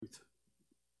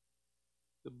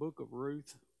book of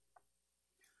Ruth.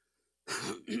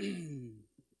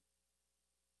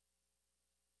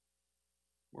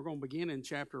 We're going to begin in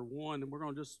chapter 1, and we're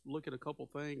going to just look at a couple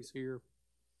things here.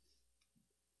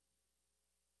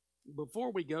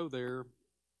 Before we go there,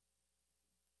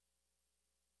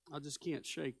 I just can't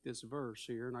shake this verse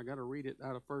here, and I got to read it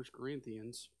out of 1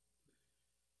 Corinthians,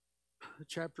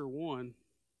 chapter 1,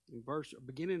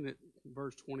 beginning at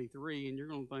verse 23, and you're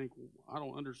going to think, I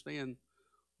don't understand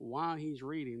why he's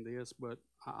reading this, but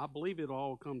I believe it'll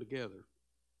all come together,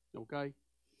 okay?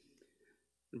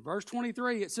 In verse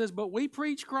 23, it says, "But we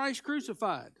preach Christ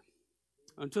crucified,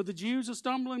 unto the Jews a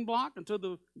stumbling block, unto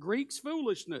the Greeks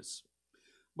foolishness,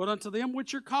 but unto them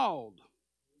which are called,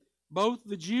 both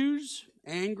the Jews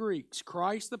and Greeks,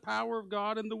 Christ the power of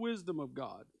God and the wisdom of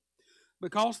God.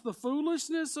 Because the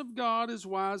foolishness of God is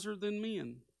wiser than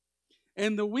men,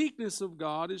 and the weakness of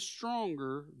God is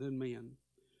stronger than men.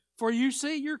 For you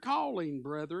see your calling,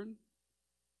 brethren,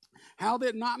 how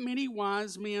that not many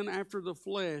wise men after the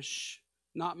flesh,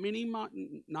 not many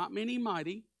mighty,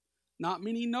 not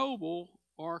many noble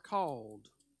are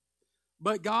called.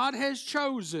 But God has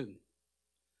chosen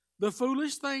the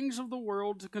foolish things of the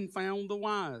world to confound the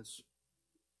wise.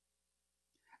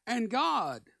 And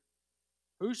God,"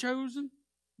 who's chosen?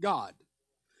 God.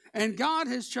 "And God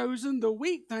has chosen the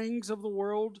weak things of the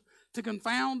world to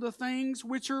confound the things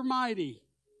which are mighty.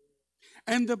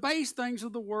 And the base things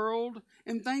of the world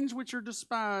and things which are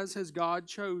despised has God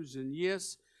chosen.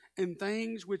 Yes, and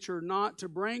things which are not, to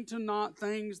bring to naught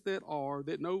things that are,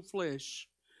 that no flesh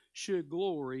should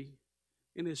glory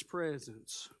in His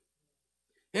presence."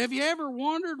 Have you ever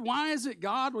wondered why is it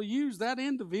God will use that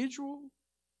individual?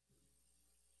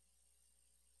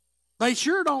 They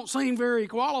sure don't seem very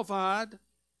qualified.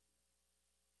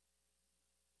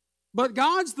 But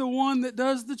God's the one that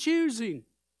does the choosing.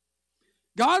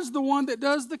 God's the one that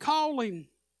does the calling.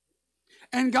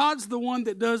 And God's the one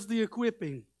that does the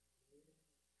equipping.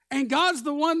 And God's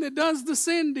the one that does the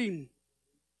sending.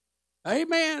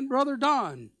 Amen, Brother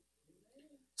Don.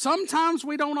 Sometimes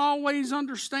we don't always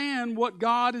understand what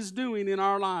God is doing in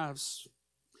our lives.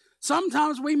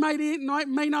 Sometimes we may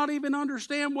not even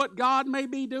understand what God may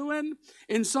be doing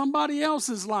in somebody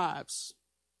else's lives.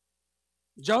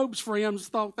 Job's friends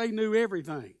thought they knew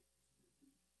everything.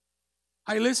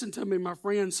 Hey, listen to me, my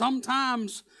friend.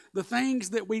 Sometimes the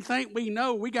things that we think we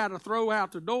know, we got to throw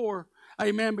out the door,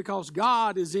 amen, because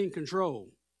God is in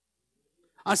control.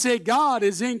 I said God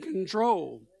is in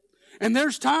control. And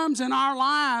there's times in our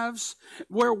lives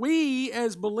where we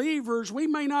as believers, we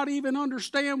may not even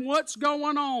understand what's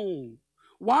going on,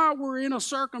 why we're in a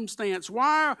circumstance,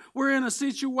 why we're in a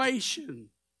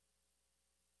situation.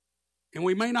 And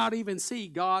we may not even see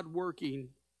God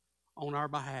working on our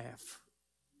behalf.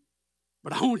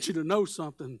 But I want you to know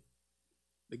something.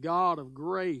 The God of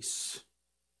grace,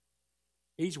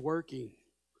 He's working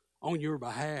on your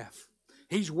behalf.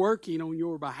 He's working on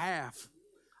your behalf.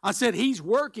 I said He's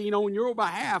working on your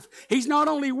behalf. He's not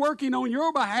only working on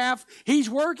your behalf, He's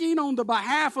working on the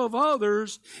behalf of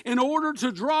others in order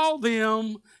to draw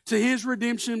them to His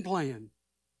redemption plan.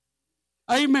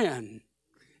 Amen.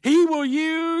 He will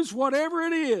use whatever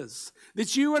it is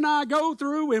that you and I go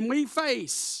through and we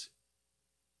face,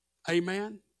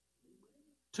 amen,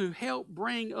 to help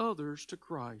bring others to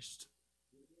Christ.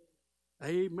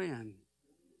 Amen.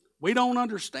 We don't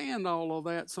understand all of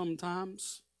that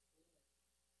sometimes.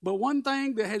 But one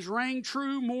thing that has rang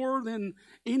true more than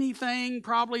anything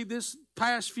probably this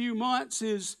past few months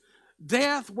is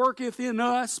death worketh in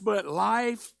us, but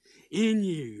life in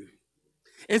you.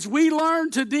 As we learn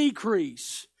to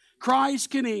decrease, Christ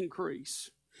can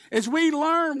increase. As we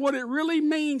learn what it really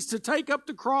means to take up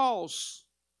the cross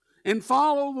and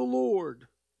follow the Lord,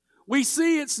 we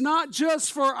see it's not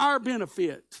just for our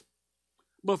benefit,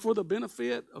 but for the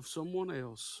benefit of someone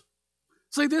else.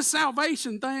 See, this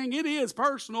salvation thing, it is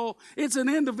personal. It's an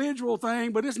individual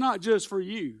thing, but it's not just for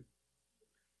you.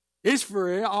 It's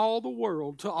for all the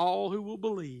world, to all who will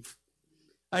believe.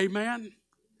 Amen?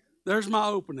 There's my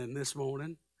opening this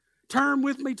morning. Turn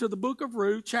with me to the book of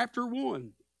Ruth, chapter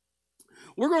 1.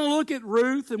 We're going to look at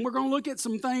Ruth, and we're going to look at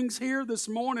some things here this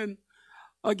morning,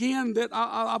 again, that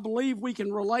I believe we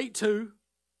can relate to.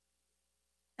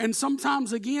 And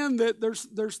sometimes, again, that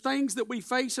there's things that we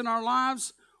face in our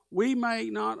lives we may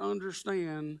not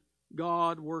understand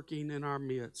God working in our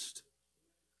midst.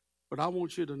 But I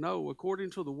want you to know,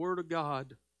 according to the Word of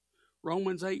God,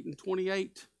 Romans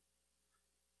 8:28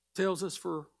 tells us,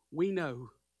 for we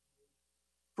know.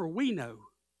 We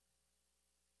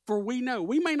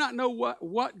may not know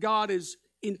what God's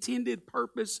intended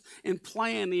purpose and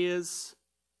plan is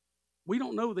We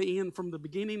don't know the end from the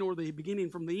beginning or the beginning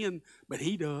from the end, but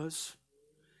He does.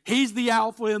 He's the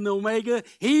Alpha and the Omega.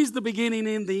 He's the beginning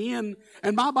and the end.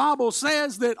 And my Bible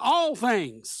says that all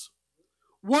things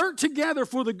work together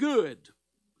for the good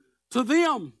to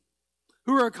them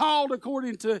who are called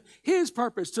according to His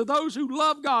purpose, to those who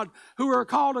love God, who are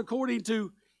called according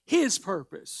to His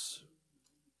purpose.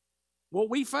 What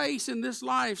we face in this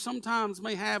life sometimes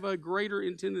may have a greater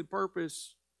intended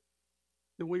purpose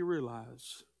than we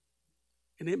realize.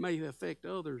 And it may affect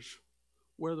others,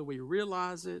 whether we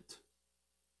realize it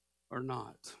or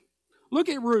not. Look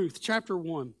at Ruth chapter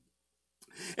 1.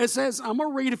 It says, I'm going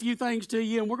to read a few things to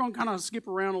you, and we're going to kind of skip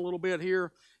around a little bit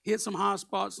here, hit some high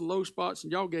spots and low spots,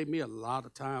 and y'all gave me a lot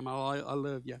of time. I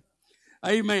love you.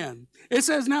 Amen. It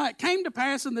says, now it came to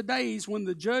pass in the days when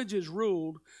the judges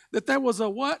ruled that there was a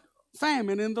what?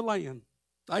 Famine in the land.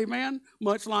 Amen.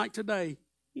 Much like today.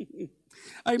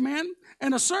 Amen.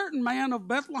 And a certain man of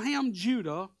Bethlehem,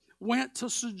 Judah, went to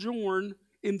sojourn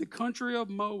in the country of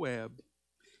Moab,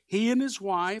 he and his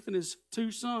wife and his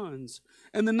 2 sons.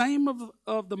 And the name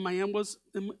of the man was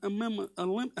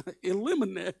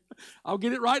Elimelech. I'll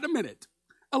get it right in a minute.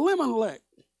 Elimelech.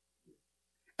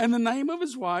 And the name of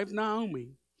his wife,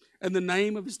 Naomi. And the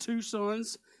name of his 2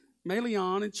 sons,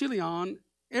 Malion and Chilion,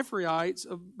 Ephrathites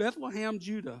of Bethlehem,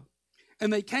 Judah.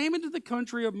 And they came into the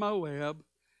country of Moab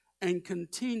and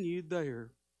continued there.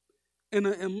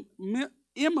 And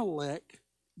Elimelech,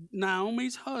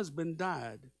 Naomi's husband,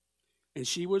 died, and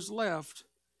she was left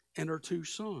and her 2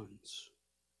 sons.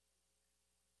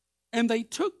 And they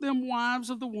took them wives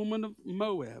of the woman of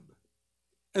Moab.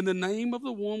 And the name of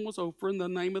the one was Oprah, and the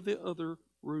name of the other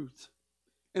Ruth.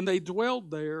 And they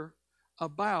dwelled there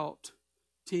about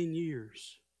 10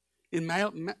 years. And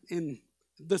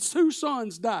the 2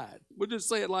 sons died. We'll just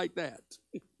say it like that.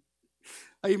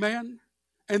 Amen.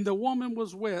 And the woman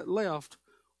was left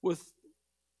of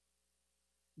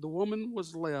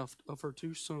her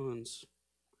 2 sons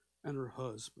and her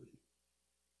husband.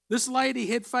 This lady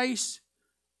had faced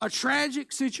a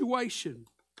tragic situation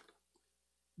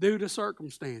due to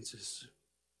circumstances.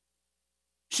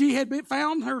 She had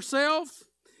found herself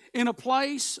in a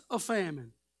place of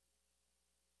famine.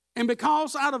 And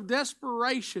because out of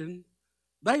desperation,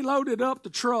 they loaded up the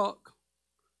truck,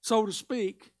 so to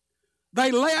speak.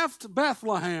 They left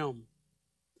Bethlehem,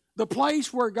 the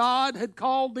place where God had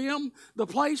called them, the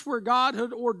place where God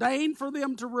had ordained for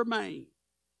them to remain.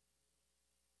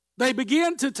 They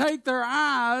began to take their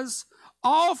eyes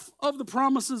off of the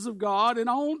promises of God and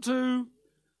onto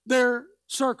their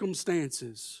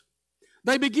circumstances.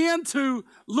 They began to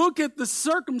look at the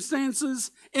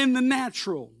circumstances in the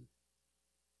natural.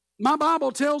 My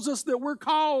Bible tells us that we're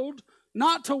called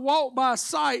not to walk by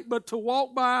sight, but to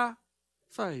walk by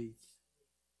faith.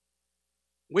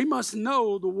 We must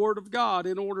know the Word of God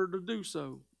in order to do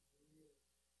so.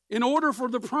 In order for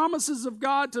the promises of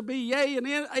God to be yea and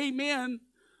amen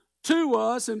to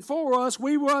us and for us,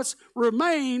 we must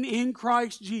remain in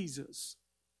Christ Jesus.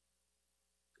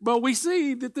 But we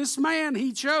see that this man,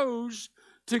 he chose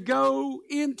to go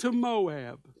into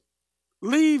Moab,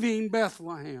 leaving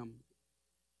Bethlehem.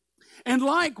 And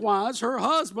likewise,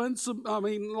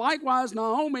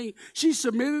 Naomi, she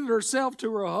submitted herself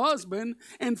to her husband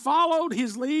and followed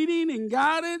his leading and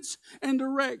guidance and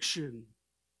direction.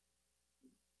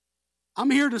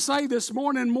 I'm here to say this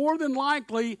morning, more than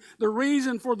likely, the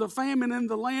reason for the famine in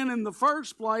the land in the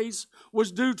first place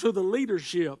was due to the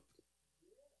leadership.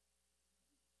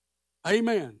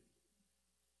 Amen.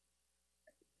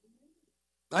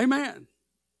 Amen.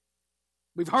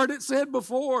 We've heard it said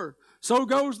before, so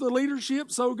goes the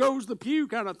leadership, so goes the pew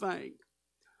kind of thing.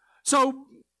 So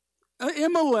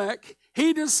Elimelech,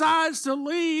 he decides to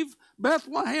leave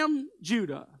Bethlehem,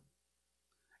 Judah.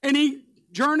 And he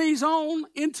journeys on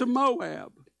into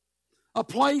Moab, a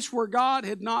place where God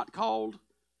had not called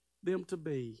them to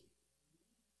be.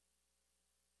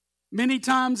 Many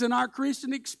times in our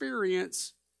Christian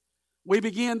experience, we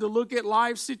begin to look at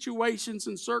life situations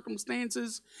and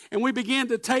circumstances, and we begin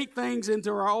to take things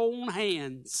into our own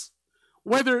hands.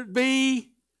 Whether it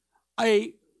be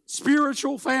a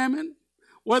spiritual famine,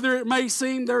 whether it may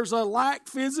seem there's a lack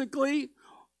physically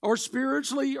or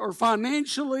spiritually or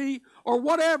financially or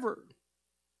whatever.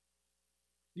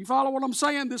 You follow what I'm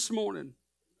saying this morning?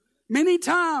 Many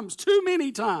times, too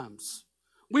many times,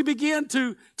 we begin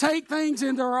to take things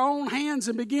into our own hands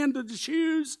and begin to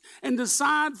choose and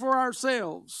decide for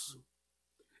ourselves.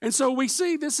 And so we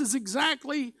see this is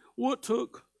exactly what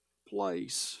took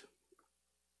place.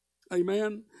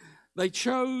 Amen. They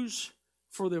chose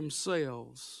for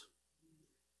themselves,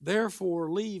 therefore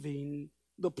leaving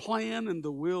the plan and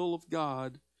the will of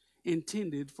God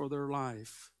intended for their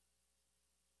life.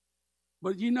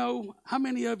 But you know, how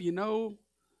many of you know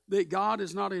that God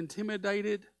is not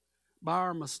intimidated by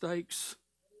our mistakes?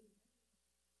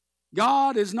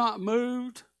 God is not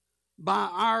moved by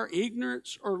our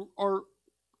ignorance or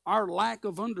our lack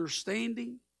of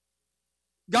understanding.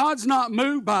 God's not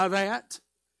moved by that.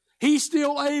 He's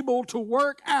still able to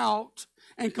work out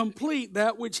and complete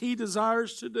that which He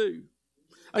desires to do.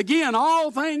 Again,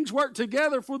 all things work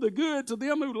together for the good to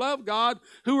them who love God,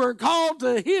 who are called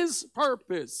to His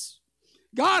purpose.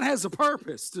 God has a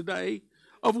purpose today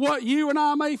of what you and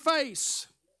I may face.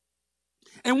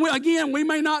 And we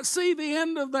may not see the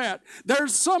end of that.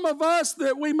 There's some of us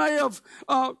that we may have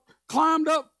climbed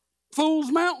up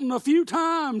Fool's Mountain a few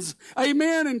times,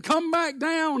 amen, and come back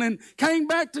down and came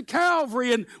back to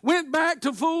Calvary and went back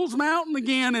to Fool's Mountain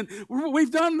again. And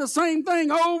we've done the same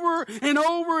thing over and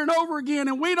over and over again,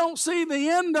 and we don't see the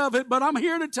end of it. But I'm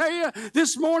here to tell you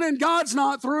this morning, God's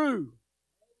not through.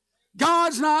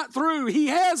 God's not through. He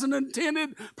has an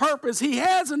intended purpose. He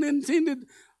has an intended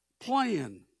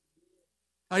plan.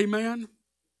 Amen.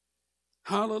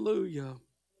 Hallelujah.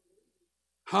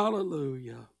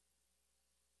 Hallelujah.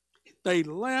 They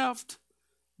left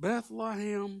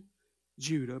Bethlehem,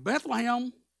 Judah.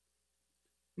 Bethlehem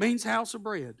means house of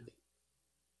bread.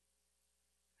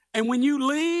 And when you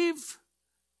leave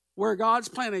where God's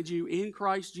planted you in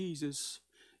Christ Jesus,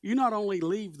 you not only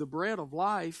leave the bread of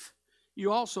life,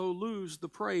 you also lose the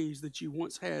praise that you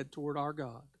once had toward our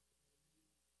God.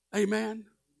 Amen.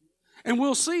 And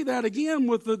we'll see that again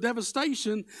with the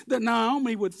devastation that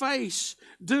Naomi would face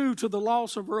due to the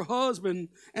loss of her husband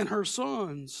and her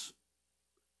sons.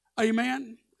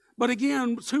 Amen. But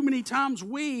again, too many times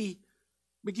we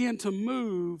begin to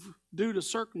move due to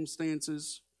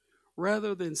circumstances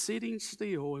rather than sitting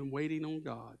still and waiting on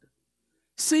God.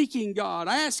 Seeking God,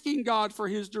 asking God for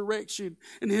His direction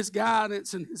and His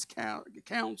guidance and His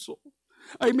counsel.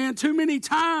 Amen. Too many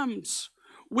times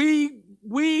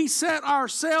we set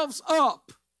ourselves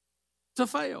up to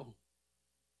fail.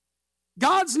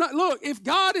 God's not, look, if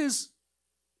God is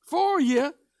for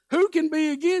you, who can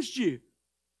be against you?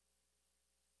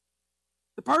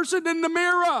 The person in the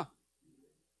mirror.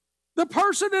 The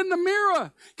person in the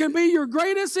mirror can be your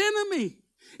greatest enemy.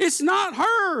 It's not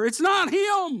her. It's not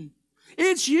him.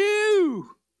 It's you.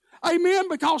 Amen.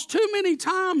 Because too many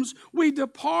times we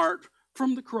depart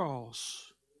from the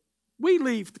cross. We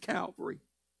leave the Calvary.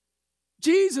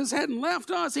 Jesus hadn't left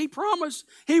us. He promised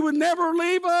He would never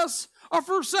leave us or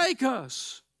forsake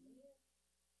us.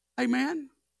 Amen.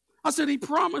 I said He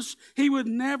promised He would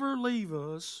never leave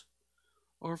us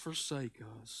or forsake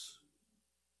us.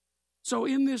 So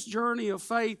in this journey of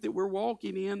faith that we're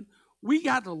walking in, we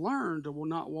got to learn to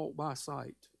not walk by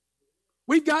sight.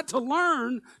 We've got to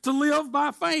learn to live by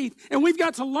faith, and we've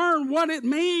got to learn what it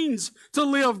means to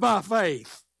live by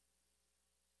faith.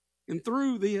 And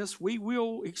through this, we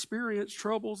will experience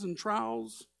troubles and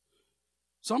trials.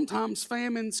 Sometimes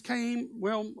famines came,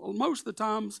 well, most of the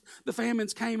times the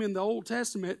famines came in the Old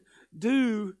Testament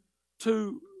due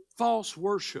to false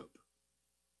worship.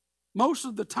 Most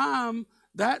of the time,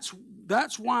 that's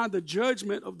why the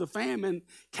judgment of the famine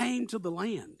came to the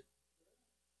land.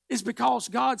 It's because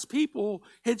God's people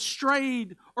had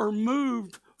strayed or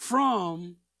moved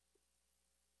from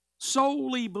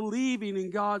solely believing in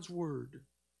God's word.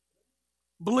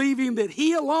 Believing that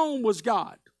He alone was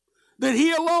God. That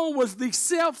He alone was the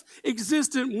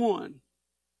self-existent one.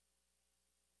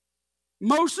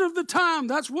 Most of the time,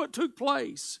 that's what took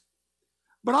place.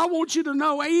 But I want you to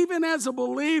know, even as a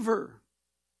believer,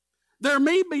 there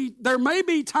may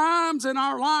be times in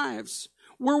our lives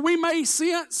where we may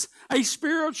sense a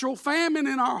spiritual famine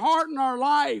in our heart and our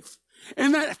life.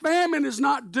 And that famine is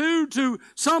not due to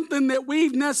something that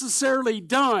we've necessarily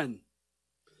done.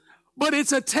 But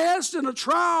it's a test and a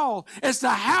trial as to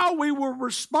how we will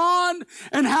respond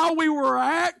and how we will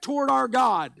act toward our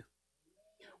God.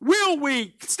 Will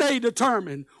we stay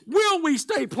determined? Will we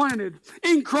stay planted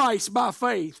in Christ by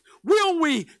faith? Will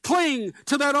we cling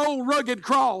to that old rugged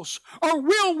cross? Or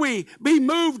will we be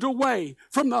moved away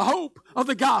from the hope of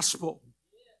the gospel?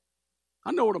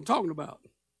 I know what I'm talking about.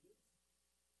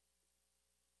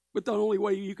 But the only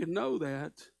way you can know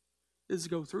that is to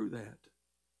go through that.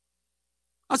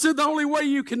 I said the only way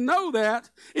you can know that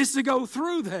is to go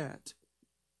through that.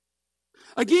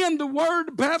 Again, the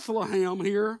word Bethlehem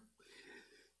here,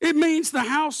 it means the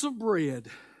house of bread.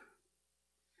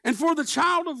 And for the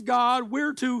child of God,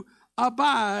 we're to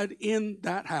abide in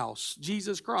that house.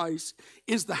 Jesus Christ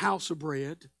is the house of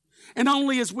bread. And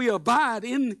only as we abide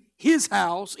in His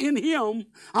house, in Him,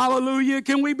 hallelujah,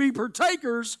 can we be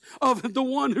partakers of the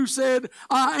one who said,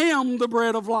 I am the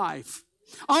bread of life.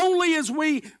 Only as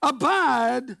we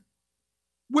abide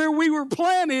where we were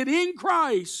planted in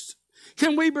Christ,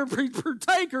 can we be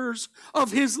partakers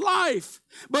of his life?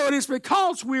 But it's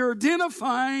because we're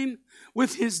identifying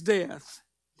with his death.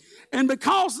 And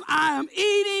because I am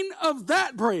eating of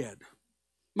that bread,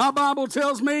 my Bible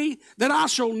tells me that I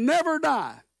shall never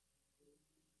die.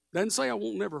 Doesn't say I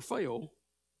won't never fail.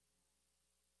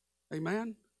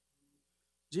 Amen.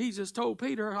 Jesus told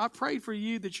Peter, I pray for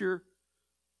you that your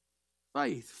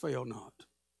faith fail not.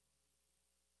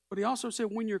 But he also said,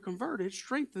 when you're converted,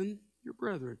 strengthen your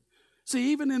brethren.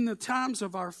 See, even in the times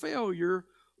of our failure,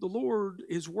 the Lord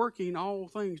is working all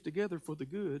things together for the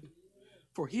good,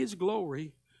 for his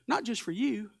glory, not just for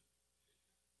you,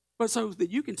 but so that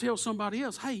you can tell somebody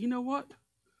else, hey, you know what?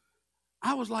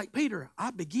 I was like Peter.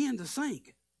 I began to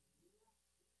sink.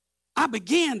 I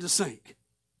began to sink.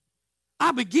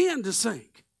 I began to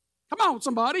sink. Come on,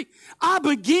 somebody. I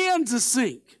began to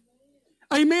sink.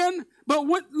 Amen. But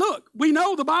look, we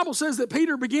know the Bible says that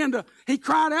Peter he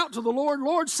cried out to the Lord,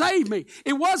 Lord, save me.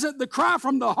 It wasn't the cry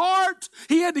from the heart.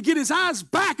 He had to get his eyes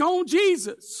back on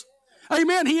Jesus.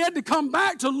 Amen. He had to come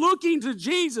back to looking to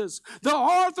Jesus, the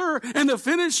author and the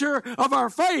finisher of our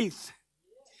faith.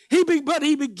 But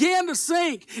he began to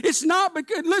sink. It's not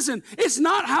because, listen, it's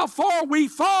not how far we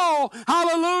fall.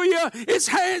 Hallelujah. It's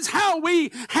how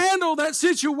we handle that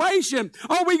situation.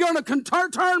 Are we going to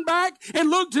turn back and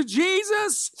look to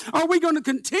Jesus? Are we going to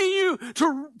continue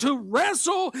to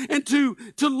wrestle and to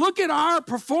look at our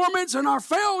performance and our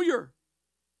failure?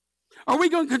 Are we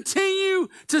going to continue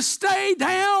to stay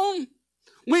down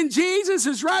when Jesus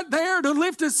is right there to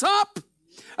lift us up?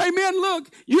 Amen. Look,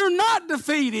 you're not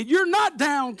defeated. You're not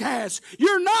downcast.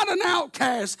 You're not an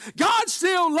outcast. God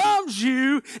still loves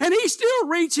you, and he's still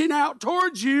reaching out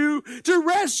towards you to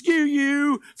rescue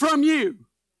you from you.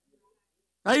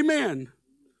 Amen.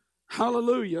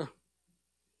 Hallelujah.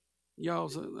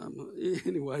 Y'all,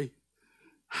 anyway.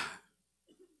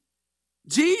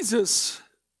 Jesus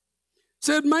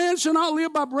said, man shall not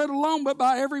live by bread alone, but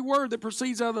by every word that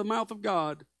proceeds out of the mouth of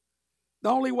God. The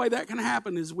only way that can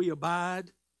happen is we abide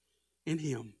in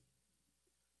him.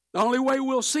 The only way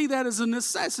we'll see that as a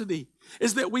necessity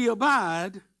is that we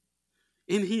abide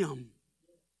in him.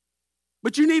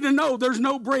 But you need to know there's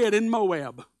no bread in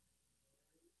Moab.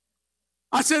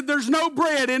 I said there's no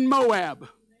bread in Moab.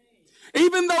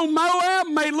 Even though Moab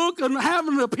may look and have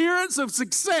an appearance of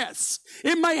success,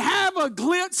 it may have a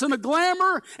glitz and a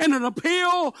glamour and an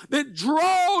appeal that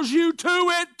draws you to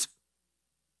it.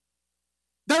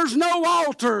 There's no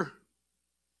altar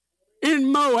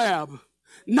in Moab,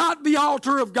 not the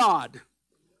altar of God.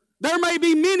 There may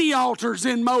be many altars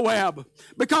in Moab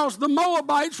because the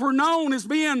Moabites were known as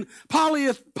being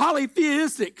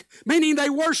polytheistic, meaning they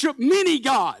worship many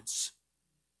gods.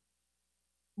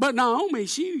 But Naomi,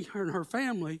 she and her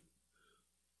family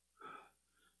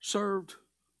served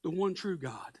the one true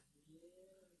God.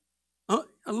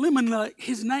 Elimelech,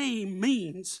 his name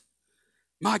means,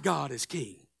 my God is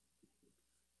king.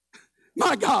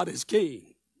 My God is king.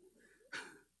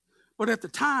 But at the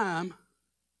time,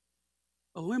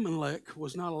 Elimelech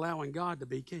was not allowing God to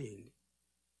be king.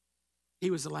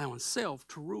 He was allowing self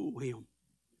to rule him,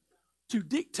 to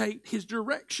dictate his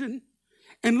direction.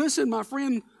 And listen, my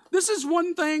friend, this is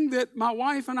one thing that my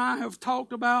wife and I have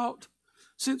talked about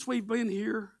since we've been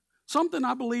here. Something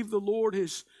I believe the Lord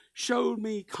has showed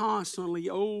me constantly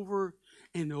over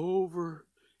and over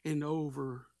and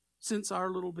over since our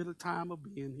little bit of time of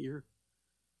being here.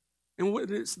 And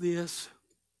what it's this: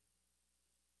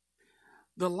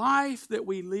 the life that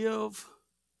we live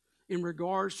in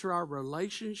regards to our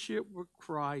relationship with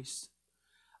Christ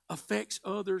affects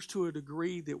others to a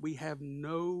degree that we have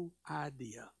no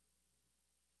idea.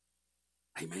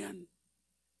 Amen.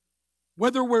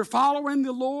 Whether we're following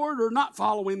the Lord or not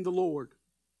following the Lord,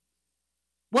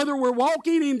 whether we're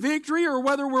walking in victory or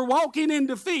whether we're walking in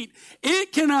defeat,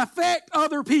 it can affect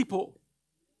other people.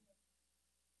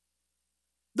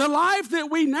 The life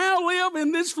that we now live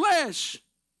in this flesh,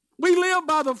 we live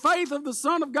by the faith of the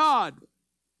Son of God.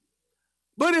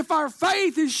 But if our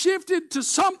faith is shifted to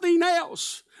something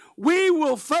else, we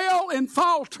will fail and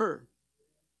falter.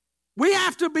 We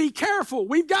have to be careful.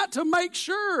 We've got to make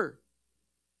sure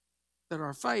that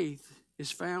our faith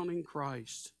is found in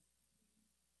Christ.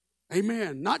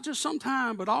 Amen. Not just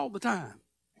sometime, but all the time.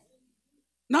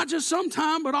 Not just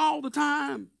sometime, but all the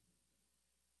time.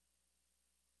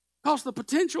 Because the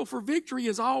potential for victory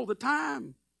is all the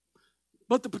time.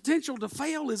 But the potential to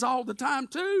fail is all the time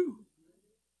too.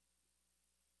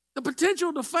 The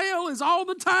potential to fail is all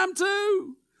the time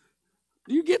too.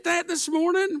 Do you get that this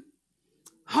morning?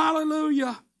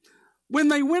 Hallelujah. When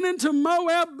they went into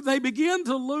Moab, they began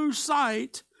to lose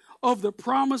sight of the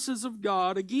promises of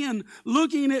God, again,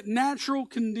 looking at natural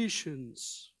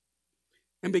conditions,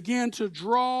 and began to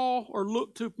draw or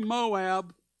look to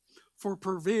Moab for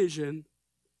provision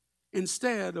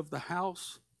instead of the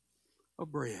house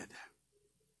of bread.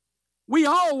 We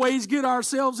always get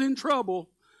ourselves in trouble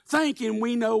thinking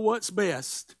we know what's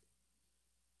best.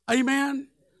 Amen?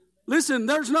 Listen,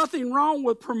 there's nothing wrong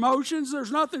with promotions.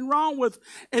 There's nothing wrong with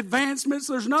advancements.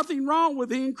 There's nothing wrong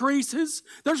with increases.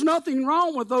 There's nothing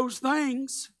wrong with those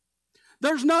things.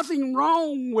 There's nothing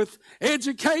wrong with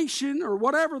education or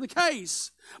whatever the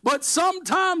case. But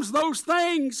sometimes those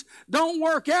things don't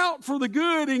work out for the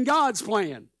good in God's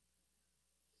plan.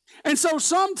 And so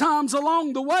sometimes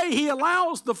along the way, He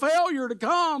allows the failure to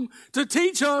come to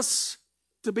teach us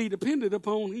to be dependent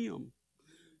upon Him.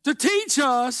 To teach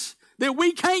us that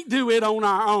we can't do it on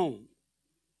our own.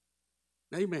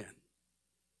 Amen.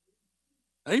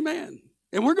 Amen.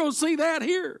 And we're going to see that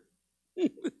here.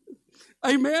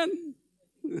 Amen.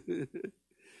 It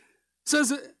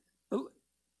says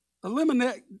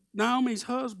Elimelech, Naomi's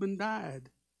husband, died.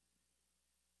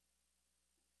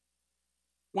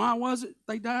 Why was it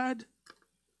they died?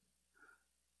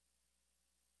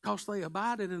 Because they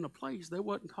abided in a place they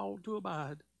wasn't called to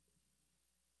abide.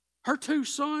 Her two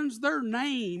sons, their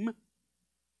names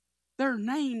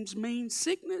mean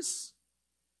sickness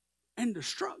and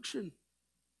destruction.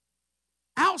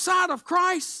 Outside of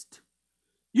Christ,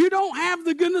 you don't have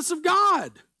the goodness of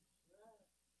God.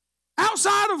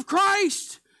 Outside of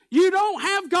Christ, you don't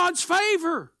have God's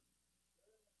favor.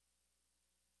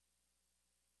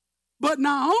 But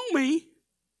Naomi,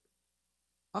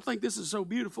 I think this is so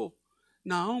beautiful.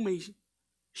 Naomi,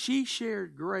 she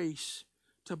shared grace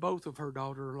to both of her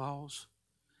daughter-in-laws,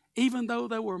 even though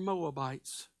they were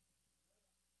Moabites.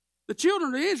 The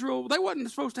children of Israel, they wasn't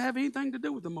supposed to have anything to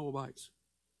do with the Moabites.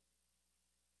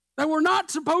 They were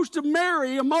not supposed to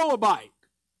marry a Moabite.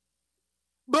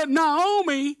 But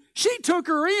Naomi, she took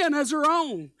her in as her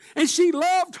own, and she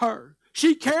loved her.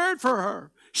 She cared for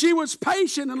her. She was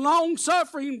patient and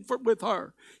long-suffering with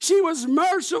her. She was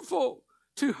merciful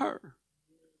to her.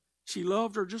 She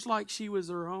loved her just like she was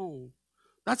her own.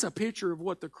 That's a picture of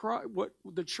what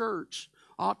the church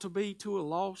ought to be to a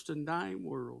lost and dying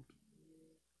world.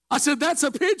 I said that's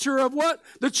a picture of what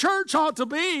the church ought to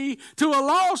be to a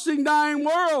lost and dying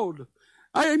world.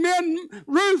 Amen.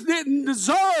 Ruth didn't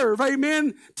deserve,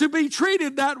 amen, to be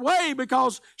treated that way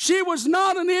because she was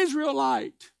not an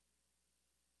Israelite.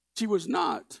 She was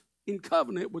not in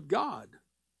covenant with God.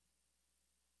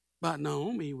 But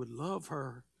Naomi would love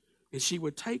her, and she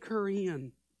would take her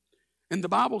in. And the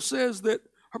Bible says that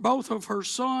both of her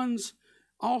sons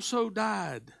also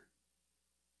died.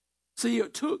 See,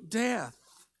 it took death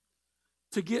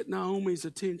to get Naomi's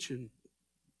attention.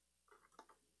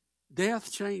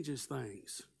 Death changes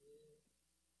things.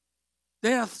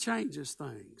 Death changes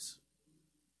things.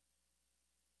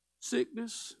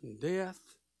 Sickness and death,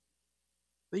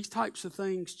 these types of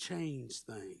things change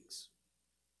things.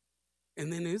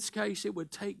 And then in this case, it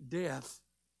would take death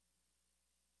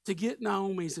to get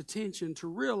Naomi's attention to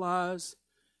realize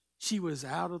she was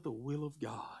out of the will of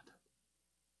God.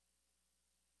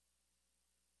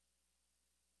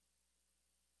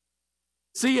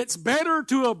 See, it's better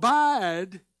to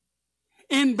abide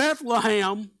in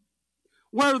Bethlehem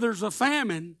where there's a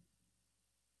famine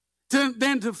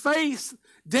than to face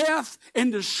death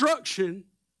and destruction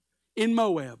in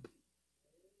Moab.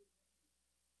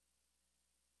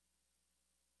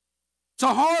 It's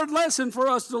a hard lesson for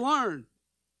us to learn,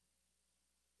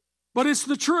 but it's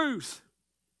the truth.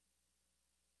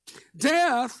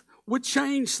 Death would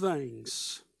change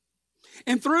things.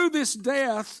 And through this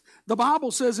death, the Bible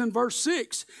says in verse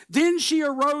 6, then she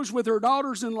arose with her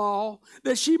daughters-in-law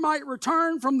that she might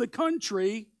return from the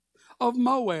country of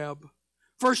Moab.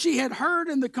 For she had heard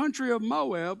in the country of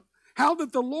Moab how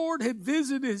that the Lord had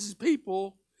visited His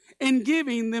people in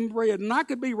giving them bread. And I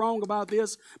could be wrong about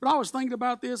this, but I was thinking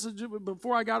about this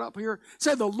before I got up here. It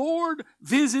said the Lord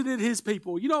visited His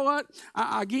people. You know what?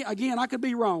 Again, I could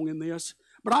be wrong in this.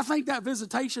 But I think that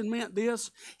visitation meant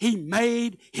this. He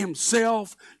made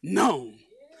Himself known.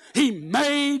 He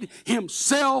made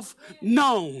Himself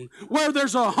known. Where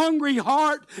there's a hungry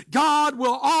heart, God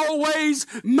will always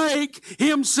make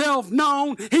Himself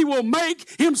known. He will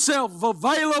make Himself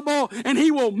available, and He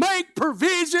will make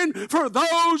provision for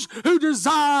those who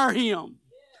desire Him.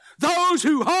 Those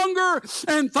who hunger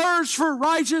and thirst for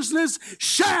righteousness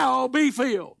shall be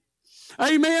filled.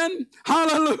 Amen.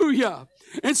 Hallelujah.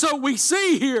 And so we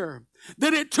see here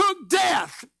that it took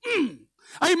death.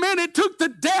 Amen. It took the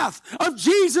death of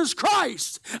Jesus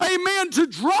Christ. Amen. To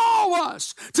draw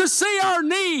us to see our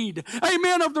need.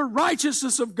 Amen. Of the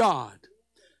righteousness of God.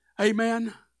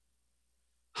 Amen.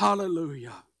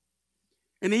 Hallelujah.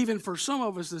 And even for some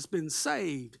of us that's been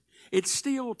saved, it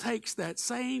still takes that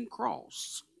same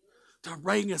cross to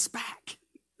bring us back.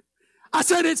 I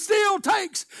said it still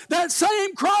takes that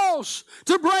same cross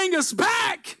to bring us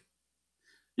back.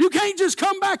 You can't just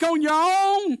come back on your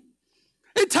own.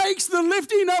 It takes the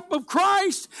lifting up of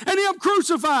Christ and Him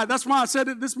crucified. That's why I said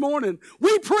it this morning.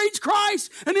 We preach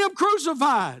Christ and Him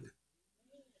crucified.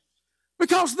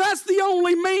 Because that's the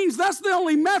only means, that's the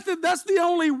only method, that's the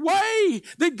only way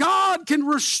that God can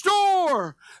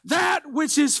restore that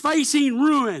which is facing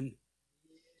ruin.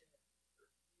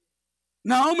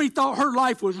 Naomi thought her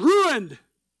life was ruined.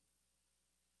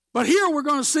 But here we're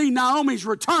going to see Naomi's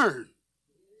return.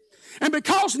 And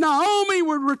because Naomi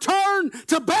would return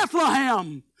to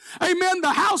Bethlehem, amen,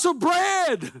 the house of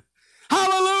bread,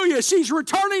 hallelujah, she's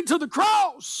returning to the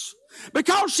cross.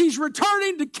 Because she's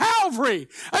returning to Calvary.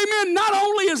 Amen. Not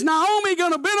only is Naomi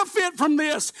going to benefit from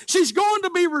this, she's going to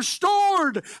be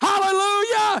restored.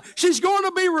 Hallelujah. She's going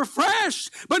to be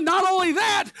refreshed. But not only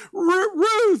that,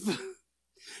 Ruth,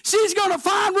 she's going to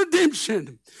find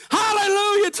redemption.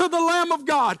 Hallelujah to the Lamb of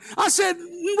God. I said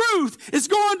Ruth is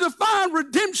going to find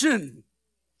redemption.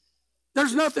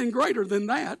 There's nothing greater than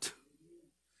that.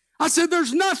 I said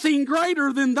there's nothing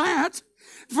greater than that.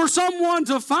 For someone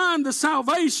to find the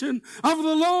salvation of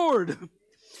the Lord.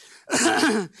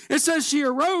 It says she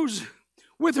arose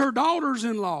with her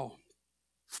daughters-in-law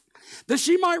that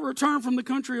she might return from the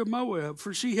country of Moab,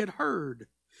 for she had heard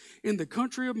in the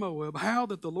country of Moab how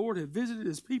that the Lord had visited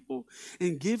His people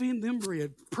in giving them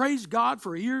bread. Praise God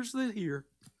for ears that hear.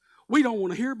 We don't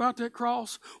want to hear about that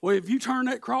cross. Well, if you turn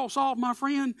that cross off, my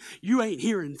friend, you ain't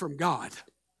hearing from God.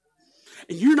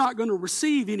 And you're not going to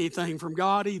receive anything from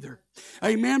God either.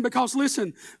 Amen. Because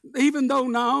listen, even though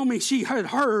Naomi, she had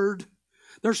heard,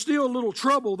 there's still a little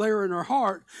trouble there in her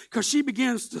heart because she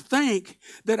begins to think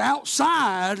that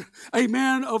outside,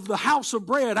 amen, of the house of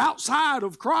bread, outside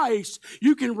of Christ,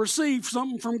 you can receive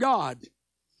something from God.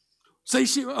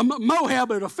 See,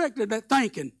 Moab had affected that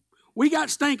thinking. We got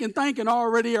stinking thinking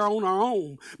already on our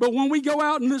own. But when we go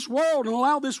out in this world and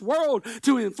allow this world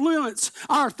to influence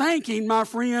our thinking, my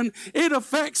friend, it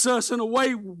affects us in a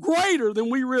way greater than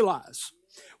we realize.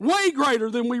 Way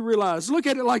greater than we realize. Look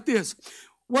at it like this.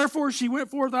 Wherefore she went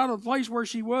forth out of the place where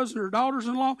she was and her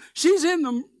daughters-in-law. She's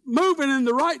moving in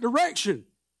the right direction.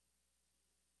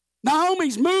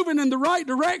 Naomi's moving in the right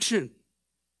direction.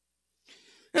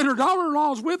 And her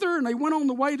daughter-in-law is with her, and they went on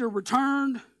the way to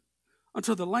return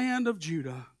unto the land of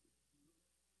Judah.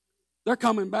 They're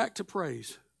coming back to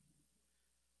praise.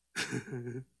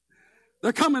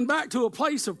 They're coming back to a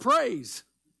place of praise.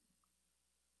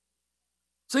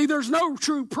 See, there's no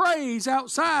true praise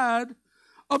outside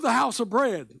of the house of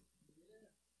bread,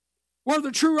 where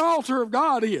the true altar of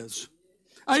God is.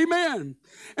 Amen.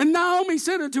 And Naomi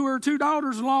said unto her two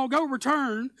daughters-in-law, go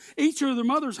return, each to their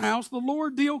mother's house. The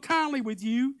Lord deal kindly with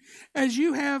you, as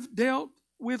you have dealt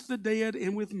with the dead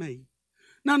and with me.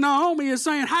 Now, Naomi is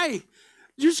saying, hey,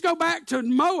 just go back to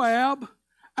Moab,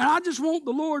 and I just want the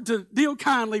Lord to deal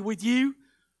kindly with you.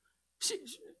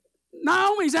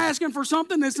 Naomi's asking for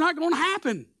something that's not going to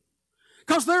happen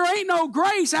because there ain't no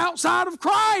grace outside of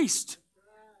Christ.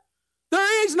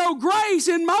 There is no grace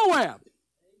in Moab.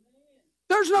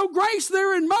 There's no grace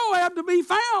there in Moab to be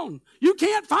found. You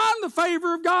can't find the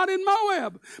favor of God in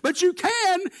Moab, but you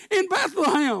can in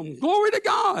Bethlehem. Glory to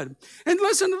God. And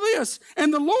listen to this.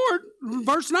 And the Lord,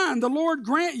 verse 9, the Lord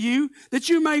grant you that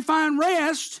you may find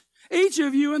rest, each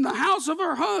of you in the house of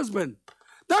her husband.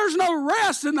 There's no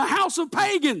rest in the house of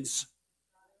pagans.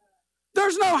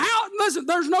 There's no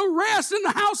rest in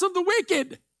the house of the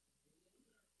wicked.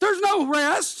 There's no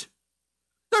rest.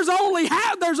 There's only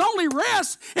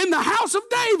rest in the house of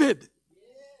David.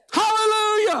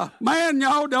 Hallelujah. Man,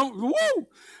 y'all don't, woo.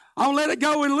 I'll let it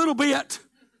go in a little bit.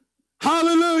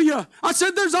 Hallelujah. I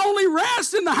said there's only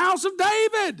rest in the house of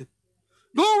David.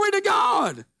 Glory to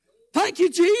God. Thank you,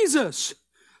 Jesus.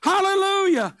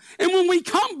 Hallelujah. And when we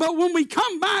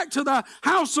come back to the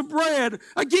house of bread,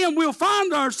 again, we'll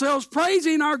find ourselves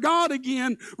praising our God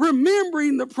again,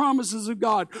 remembering the promises of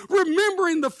God,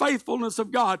 remembering the faithfulness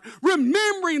of God,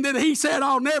 remembering that He said,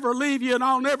 I'll never leave you and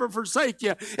I'll never forsake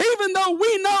you. Even though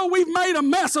we know we've made a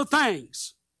mess of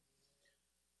things.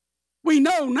 We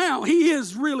know now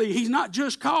He's not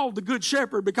just called the Good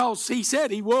Shepherd because He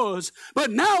said He was, but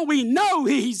now we know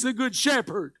He's the Good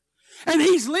Shepherd. And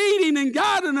He's leading and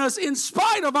guiding us in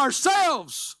spite of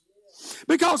ourselves.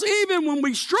 Because even when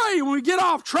we stray, when we get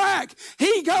off track,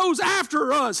 He goes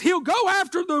after us. He'll go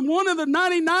after the one of the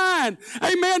 99,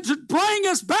 amen, to bring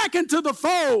us back into the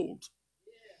fold.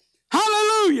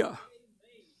 Hallelujah.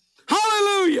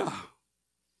 Hallelujah.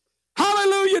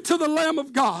 Hallelujah to the Lamb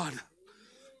of God.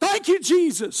 Thank you,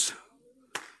 Jesus.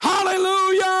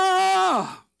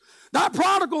 Hallelujah. That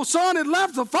prodigal son had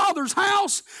left the father's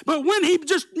house, but when he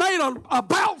just made a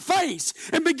about face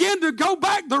and began to go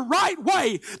back the right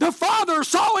way, the father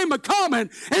saw him a-coming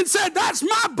and said, that's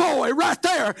my boy right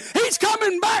there. He's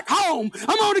coming back home.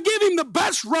 I'm going to give him the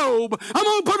best robe. I'm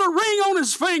going to put a ring on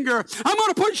his finger. I'm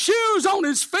going to put shoes on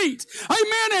his feet.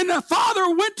 Amen. And the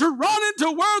father went to run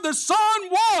into where the son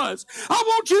was. I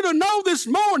want you to know this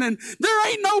morning, there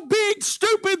ain't no big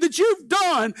stupid that you've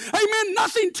done. Amen.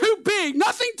 Nothing too big,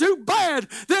 nothing too bad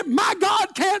that my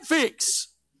God can't fix.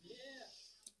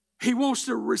 He wants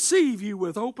to receive you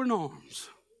with open arms.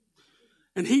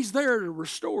 And he's there to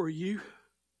restore you.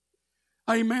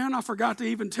 Amen. I forgot to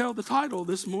even tell the title of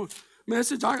this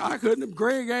message. I couldn't.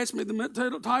 Greg asked me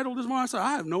the title this morning. I said,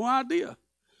 I have no idea.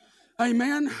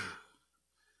 Amen.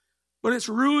 But it's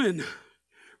ruin,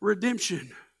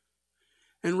 redemption,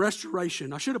 and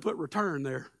restoration. I should have put return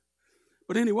there.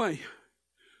 But anyway,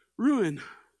 ruin,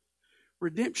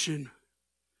 redemption,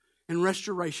 and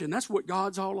restoration. That's what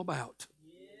God's all about.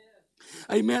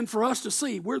 Yeah. Amen. For us to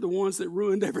see, we're the ones that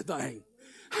ruined everything.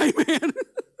 Amen.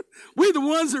 We're the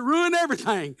ones that ruined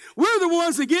everything. We're the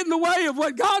ones that get in the way of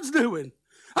what God's doing.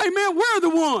 Amen. We're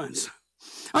the ones.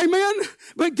 Amen.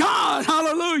 But God,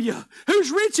 hallelujah,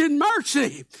 who's rich in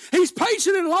mercy, he's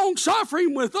patient and long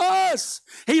suffering with us.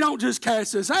 He don't just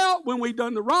cast us out when we've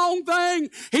done the wrong thing.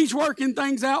 He's working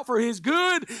things out for his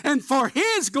good and for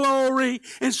his glory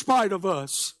in spite of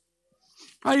us.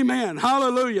 Amen.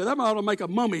 Hallelujah. That ought to make a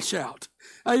mummy shout.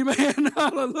 Amen.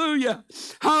 Hallelujah.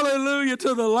 Hallelujah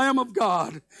to the Lamb of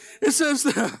God. It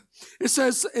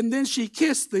says, and then she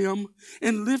kissed them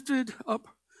and lifted up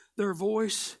their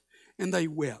voice and they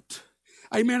wept.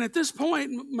 Amen. At this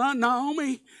point,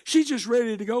 Naomi, she's just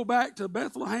ready to go back to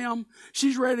Bethlehem.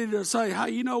 She's ready to say, hey,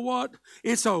 you know what?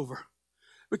 It's over.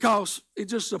 Because it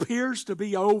just appears to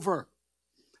be over.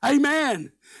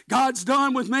 Amen. God's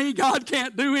done with me. God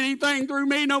can't do anything through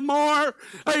me no more.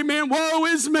 Amen. Woe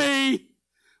is me.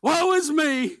 Woe is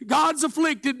me. God's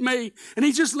afflicted me. And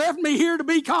he just left me here to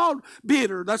be called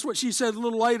bitter. That's what she said a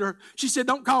little later. She said,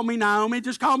 don't call me Naomi.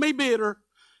 Just call me bitter.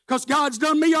 Because God's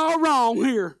done me all wrong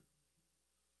here.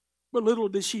 But little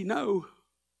did she know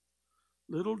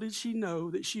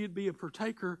that she would be a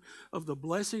partaker of the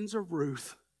blessings of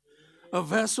Ruth. A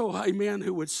vessel, amen,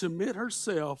 who would submit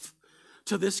herself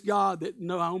to this God that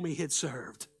Naomi had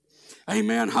served.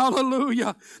 Amen.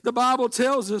 Hallelujah. The Bible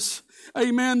tells us,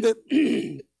 amen,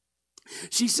 that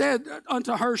she said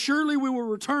unto her, surely we will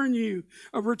return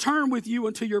with you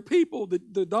unto your people.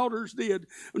 The daughters did.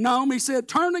 Naomi said,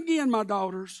 turn again, my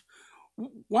daughters.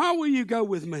 Why will you go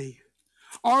with me?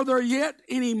 Are there yet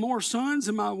any more sons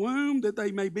in my womb that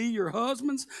they may be your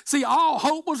husbands? See, all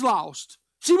hope was lost.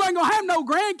 She wasn't going to have no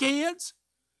grandkids.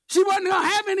 She wasn't going to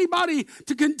have anybody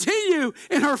to continue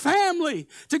in her family,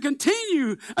 to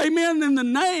continue, amen, in the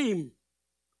name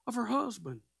of her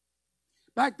husband.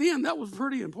 Back then, that was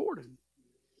pretty important.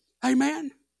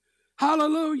 Amen.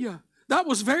 Hallelujah. That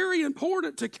was very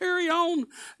important to carry on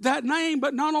that name,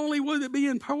 but not only would it be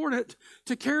important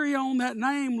to carry on that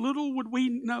name, little would we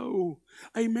know,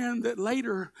 amen, that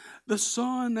later the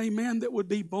son, amen, that would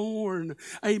be born,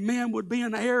 amen, would be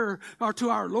an heir to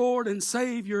our Lord and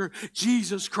Savior,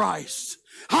 Jesus Christ.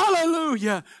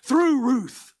 Hallelujah. Through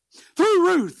Ruth.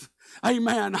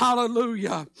 Amen.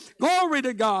 Hallelujah. Glory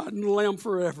to God and the Lamb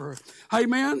forever.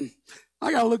 Amen.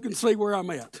 I got to look and see where I'm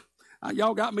at.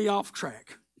 Y'all got me off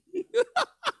track.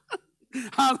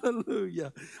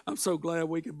 Hallelujah. I'm so glad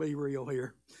we can be real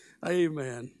here.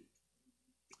 Amen.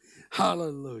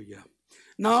 Hallelujah.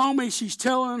 Naomi, she's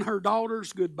telling her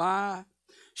daughters goodbye.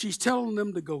 She's telling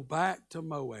them to go back to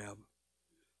Moab.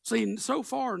 See, so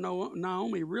far,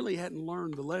 Naomi really hadn't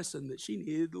learned the lesson that she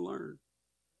needed to learn.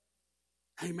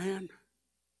 Amen.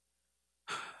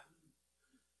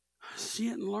 She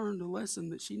hadn't learned the lesson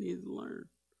that she needed to learn.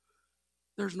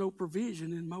 There's no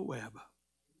provision in Moab.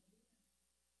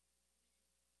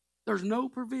 There's no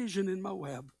provision in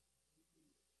Moab.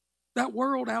 That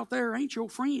world out there ain't your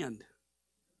friend.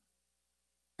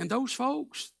 And those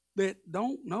folks that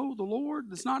don't know the Lord,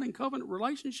 that's not in covenant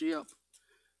relationship,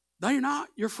 they're not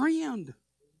your friend.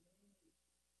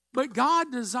 But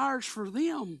God desires for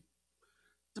them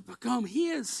to become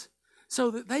His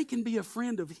so that they can be a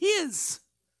friend of His.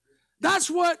 That's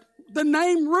what the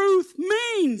name Ruth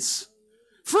means.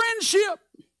 Friendship.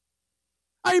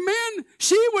 Amen.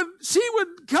 She would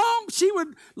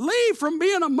leave from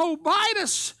being a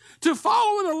Moabitess to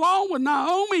following along with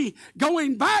Naomi,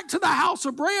 going back to the house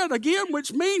of bread again,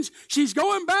 which means she's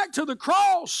going back to the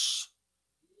cross.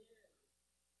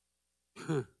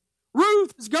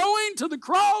 Ruth is going to the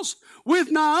cross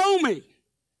with Naomi.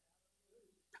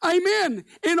 Amen.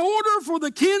 In order for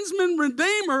the kinsman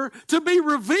redeemer to be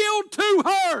revealed to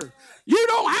her. You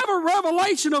don't have a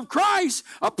revelation of Christ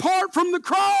apart from the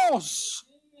cross.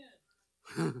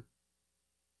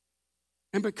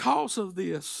 And because of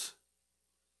this,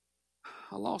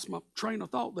 I lost my train of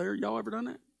thought there. Y'all ever done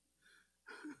that?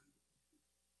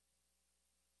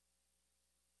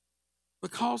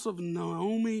 Because of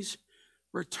Naomi's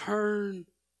return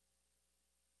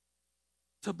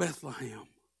to Bethlehem.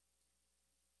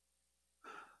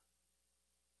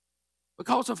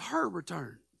 Because of her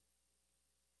return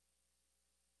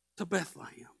to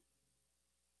Bethlehem.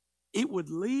 It would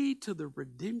lead to the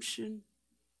redemption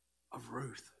of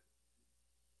Ruth.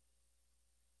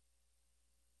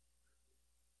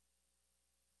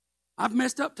 I've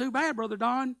messed up too bad, Brother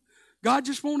Don. God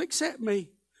just won't accept me.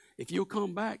 If you'll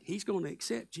come back, He's going to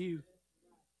accept you.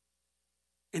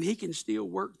 And He can still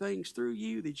work things through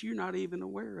you that you're not even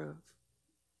aware of.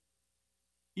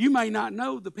 You may not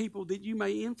know the people that you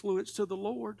may influence to the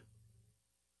Lord.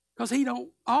 Because He don't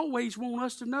always want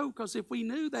us to know. Because if we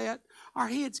knew that, our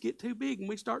heads get too big and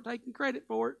we start taking credit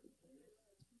for it.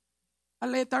 I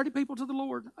led 30 people to the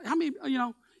Lord. How many,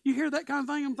 you hear that kind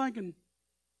of thing, I'm thinking,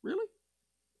 really?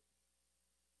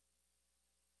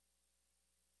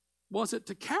 Was it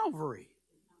to Calvary?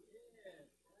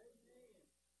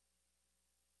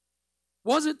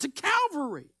 Was it to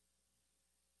Calvary?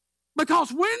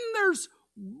 Because when there's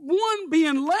one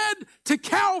being led to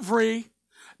Calvary,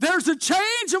 there's a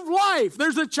change of life,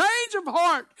 there's a change of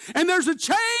heart, and there's a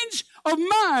change of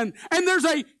mind, and there's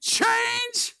a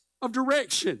change of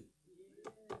direction.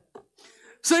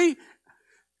 See,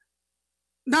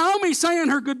 Naomi saying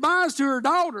her goodbyes to her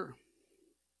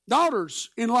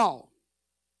daughters-in-law.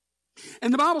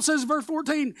 And the Bible says in verse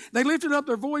 14, they lifted up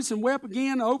their voice and wept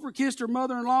again, overkissed her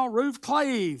mother-in-law. Ruth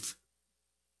clave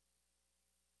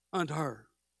unto her.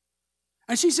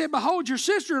 And she said, behold, your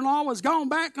sister-in-law was gone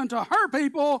back unto her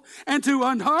people and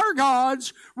unto her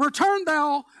gods. Return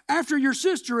thou after your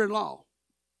sister-in-law.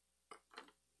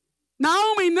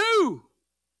 Naomi knew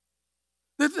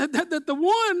that the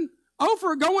one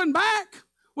Oprah going back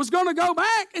was going to go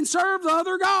back and serve the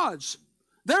other gods.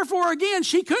 Therefore, again,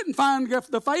 she couldn't find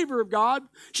the favor of God.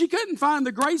 She couldn't find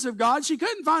the grace of God. She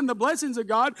couldn't find the blessings of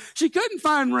God. She couldn't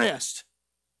find rest.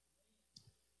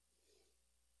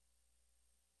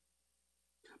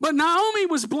 But Naomi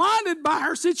was blinded by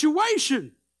her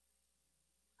situation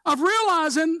of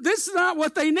realizing this is not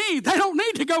what they need. They don't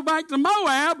need to go back to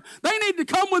Moab. They need to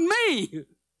come with me.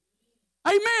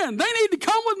 Amen. They need to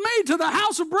come with me to the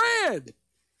house of bread.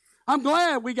 I'm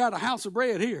glad we got a house of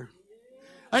bread here.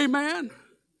 Amen.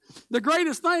 The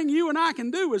greatest thing you and I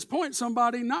can do is point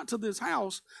somebody not to this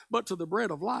house, but to the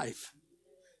bread of life,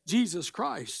 Jesus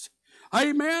Christ.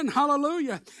 Amen.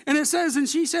 Hallelujah. And it says, and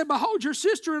she said, behold, your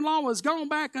sister-in-law is gone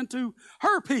back unto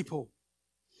her people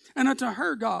and unto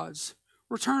her gods.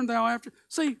 Return thou after.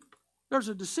 See, there's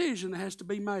a decision that has to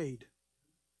be made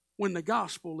when the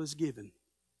gospel is given.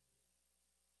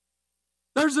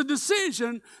 There's a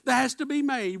decision that has to be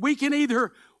made. We can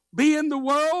either be in the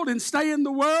world and stay in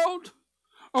the world,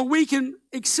 or we can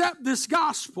accept this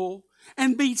gospel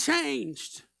and be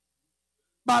changed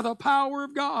by the power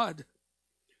of God.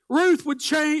 Ruth would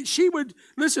change. She would,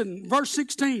 listen, verse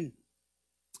 16.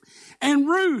 And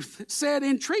Ruth said,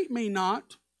 entreat me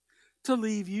not to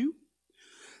leave you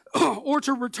or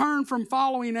to return from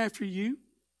following after you.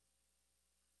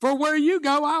 For where you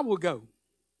go, I will go.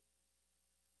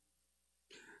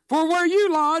 For where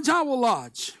you lodge, I will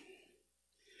lodge.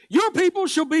 Your people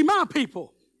shall be my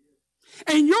people,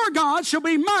 and your God shall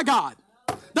be my God.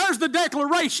 There's the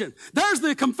declaration. There's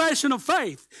the confession of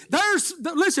faith.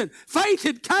 Listen, faith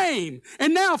had came,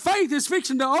 and now faith is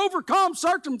fixing to overcome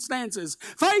circumstances.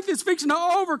 Faith is fixing to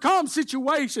overcome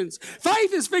situations.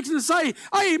 Faith is fixing to say,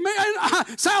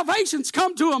 amen, salvation's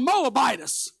come to a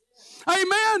Moabitess.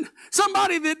 Amen.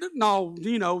 Somebody that, no,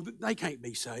 they can't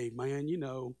be saved, man,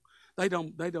 They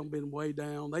don't been way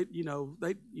down. You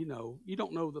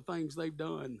don't know the things they've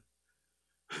done.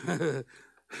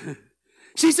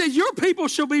 She said, your people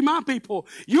shall be my people.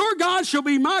 Your God shall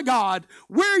be my God.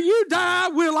 Where you die,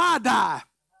 will I die.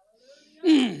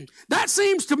 That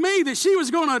seems to me that she was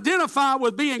going to identify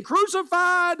with being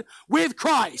crucified with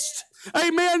Christ.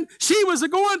 Amen. She was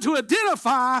going to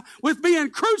identify with being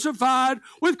crucified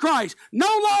with Christ. No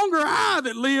longer I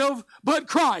that live, but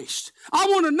Christ. I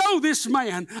want to know this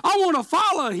man. I want to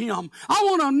follow him. I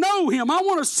want to know him. I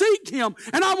want to seek him.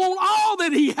 And I want all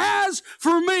that he has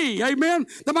for me. Amen.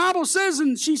 The Bible says,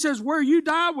 and she says, where you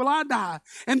die, will I die.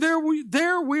 And there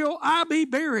will I be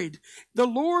buried. The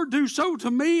Lord do so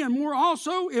to me, and more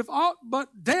also, if aught but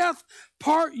death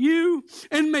part you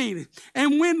and me.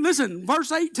 And listen,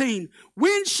 verse 18,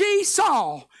 when she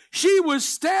saw she was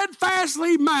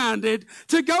steadfastly minded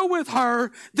to go with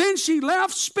her, then she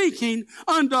left speaking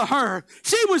unto her.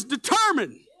 She was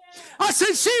determined. I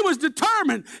said she was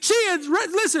determined. She had,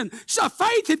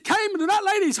 faith had came into that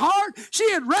lady's heart.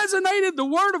 She had resonated the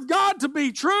word of God to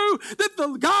be true, that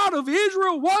the God of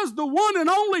Israel was the one and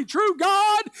only true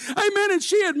God. Amen. And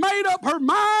she had made up her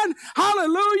mind.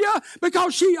 Hallelujah.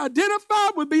 Because she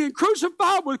identified with being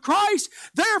crucified with Christ.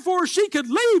 Therefore, she could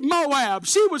leave Moab.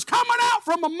 She was coming out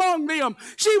from among them.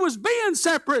 She was being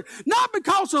separate, not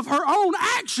because of her own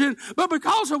action, but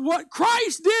because of what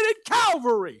Christ did at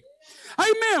Calvary.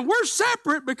 Amen. We're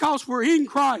separate because we're in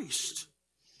Christ.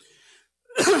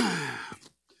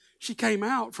 She came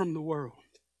out from the world.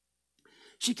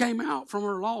 She came out from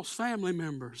her lost family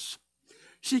members.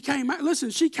 She came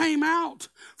out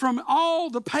from all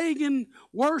the pagan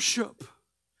worship.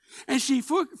 And she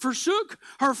forsook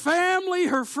her family,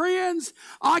 her friends,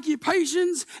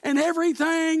 occupations, and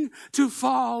everything to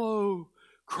follow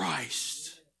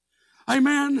Christ.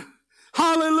 Amen.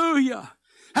 Hallelujah.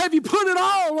 Have you put it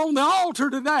all on the altar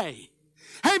today?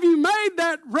 Have you made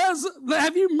that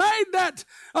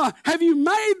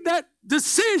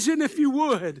decision, if you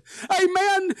would?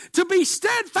 Amen. To be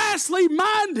steadfastly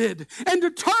minded and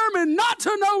determined not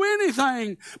to know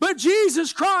anything but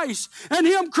Jesus Christ and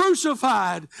Him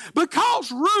crucified.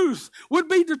 Because Ruth would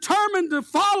be determined to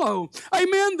follow,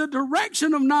 amen, the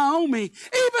direction of Naomi,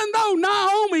 even though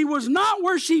Naomi was not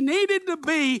where she needed to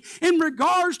be in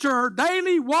regards to her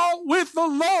daily walk with the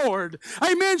Lord.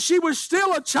 Amen. She was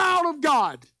still a child of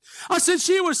God. I said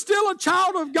she was still a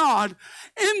child of God,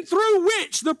 and through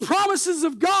which the promises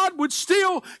of God would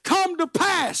still come to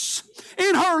pass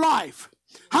in her life.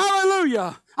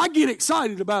 Hallelujah. I get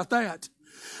excited about that.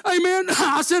 Amen.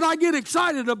 I said I get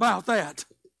excited about that.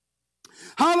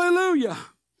 Hallelujah.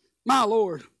 My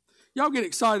Lord. Y'all get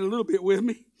excited a little bit with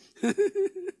me.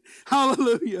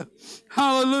 Hallelujah.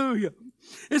 Hallelujah.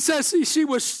 It says she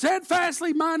was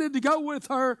steadfastly minded to go with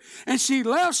her, and she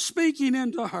left speaking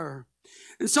into her.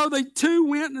 And so they two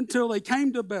went until they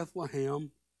came to Bethlehem.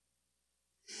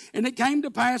 And it came to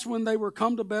pass when they were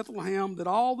come to Bethlehem that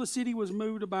all the city was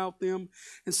moved about them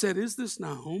and said, is this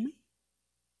Naomi?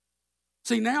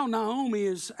 See, now Naomi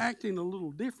is acting a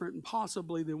little different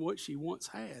possibly than what she once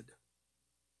had.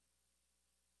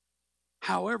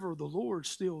 However, the Lord's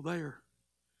still there.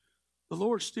 The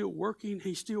Lord's still working.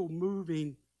 He's still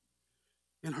moving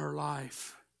in her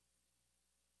life.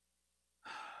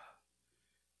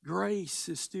 Grace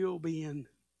is still being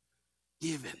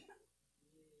given.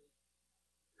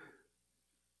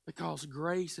 Because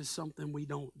grace is something we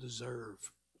don't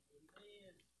deserve.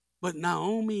 But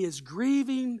Naomi is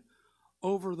grieving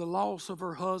over the loss of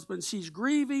her husband. She's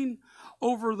grieving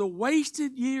over the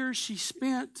wasted years she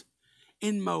spent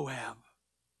in Moab.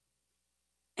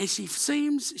 And she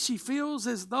feels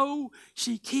as though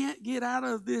she can't get out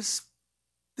of this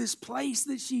place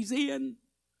that she's in.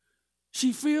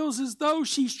 She feels as though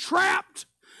she's trapped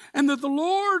and that the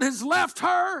Lord has left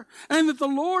her and that the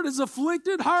Lord has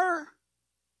afflicted her.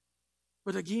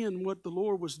 But again, what the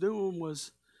Lord was doing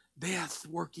was death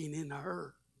working in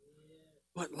her,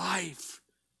 but life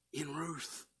in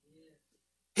Ruth.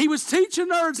 He was teaching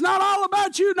her, it's not all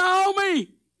about you, Naomi.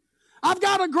 I've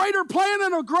got a greater plan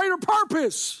and a greater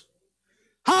purpose.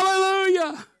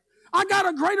 Hallelujah. I got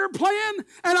a greater plan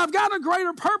and I've got a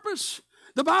greater purpose.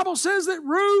 The Bible says that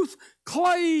Ruth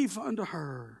clave unto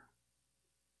her.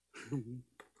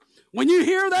 When you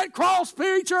hear that cross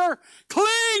preacher,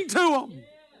 cling to them.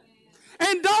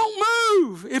 And don't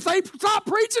move. If they stop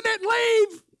preaching it,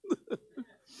 leave.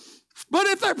 But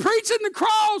if they're preaching the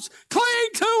cross, cling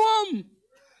to them.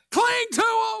 Cling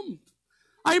to them.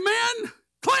 Amen?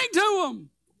 Cling to them.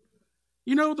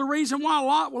 You know the reason why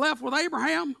Lot left with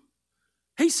Abraham?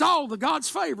 He saw the God's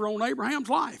favor on Abraham's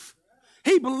life.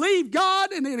 He believed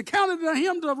God and it accounted to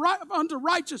him unto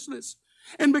righteousness.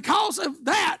 And because of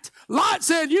that, Lot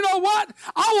said, you know what?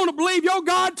 I want to believe your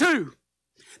God too.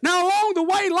 Now along the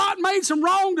way, Lot made some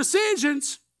wrong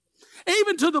decisions,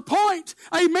 even to the point,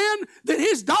 amen, that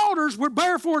his daughters would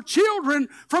bear forth children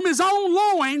from his own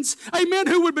loins, amen,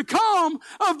 who would become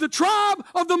of the tribe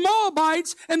of the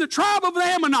Moabites and the tribe of the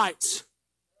Ammonites.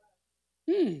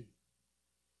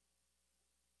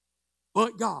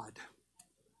 But God.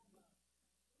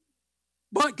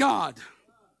 But God.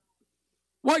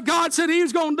 What God said he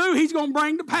was going to do, he's going to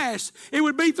bring to pass. It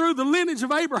would be through the lineage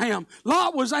of Abraham.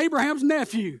 Lot was Abraham's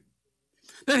nephew.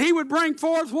 That he would bring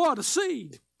forth what? A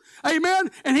seed. Amen.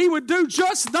 And he would do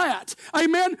just that.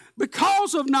 Amen.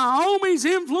 Because of Naomi's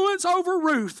influence over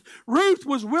Ruth. Ruth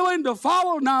was willing to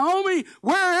follow Naomi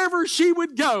wherever she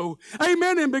would go.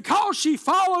 Amen. And because she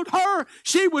followed her,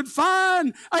 she would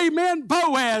find, amen,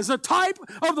 Boaz, a type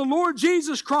of the Lord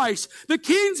Jesus Christ, the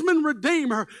kinsman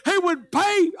redeemer, who would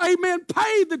pay, amen,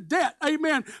 pay the debt,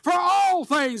 amen, for all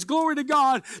things, glory to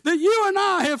God, that you and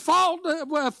I have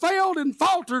failed and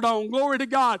faltered on, glory to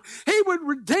God. He would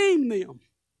redeem them.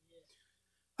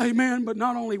 Amen. But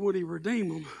not only would he redeem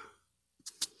them,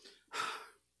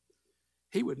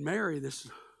 he would marry this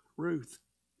Ruth.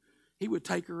 He would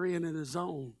take her in his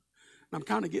own. And I'm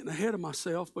kind of getting ahead of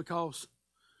myself because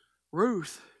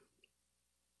Ruth,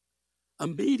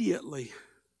 immediately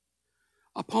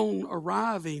upon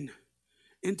arriving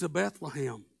into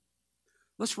Bethlehem,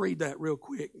 let's read that real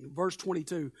quick. Verse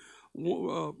 22,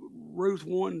 Ruth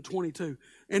 1:22.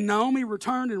 And Naomi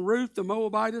returned, and Ruth the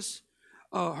Moabitess,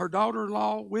 her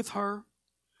daughter-in-law with her,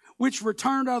 which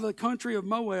returned out of the country of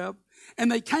Moab, and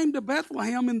they came to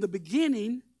Bethlehem in the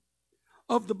beginning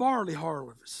of the barley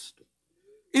harvest.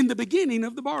 In the beginning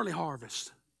of the barley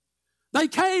harvest. They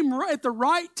came at the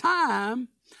right time,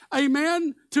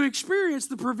 amen, to experience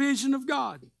the provision of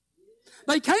God.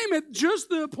 They came at just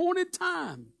the appointed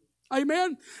time.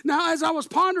 Amen. Now, as I was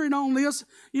pondering on this,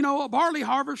 a barley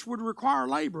harvest would require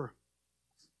labor.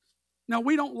 Now,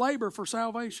 we don't labor for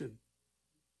salvation.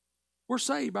 We're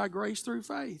saved by grace through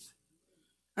faith.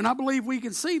 And I believe we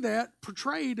can see that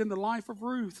portrayed in the life of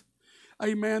Ruth.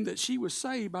 Amen, that she was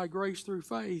saved by grace through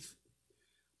faith.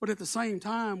 But at the same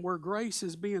time, where grace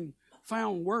is being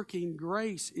found working,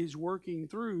 grace is working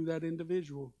through that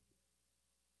individual.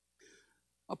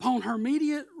 Upon her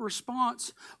immediate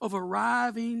response of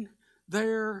arriving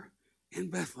there in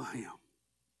Bethlehem.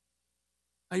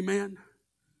 Amen.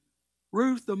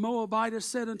 Ruth the Moabitess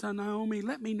said unto Naomi,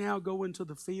 let me now go into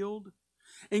the field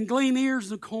and glean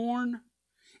ears of corn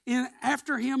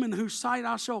after him in whose sight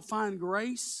I shall find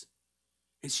grace.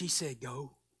 And she said,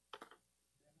 go.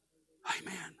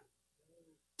 Amen.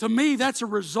 To me, that's a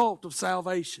result of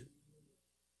salvation.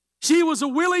 She was a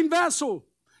willing vessel.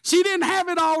 She didn't have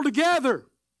it all together.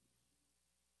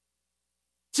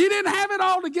 She didn't have it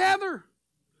all together.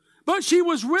 But she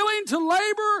was willing to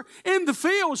labor in the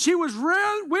field. She was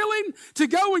willing to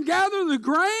go and gather the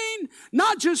grain,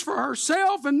 not just for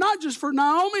herself and not just for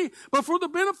Naomi, but for the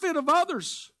benefit of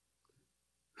others.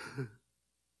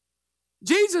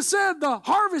 Jesus said the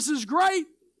harvest is great,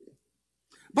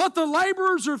 but the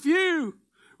laborers are few.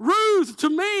 Ruth, to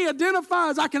me,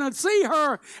 identifies, I can see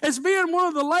her as being one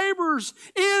of the laborers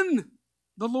in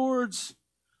the Lord's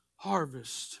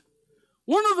harvest.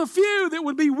 One of the few that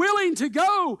would be willing to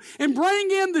go and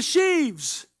bring in the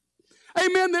sheaves.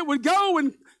 Amen. That would go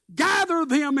and gather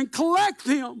them and collect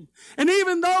them. And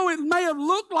even though it may have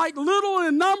looked like little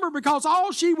in number because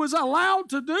all she was allowed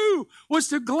to do was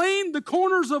to glean the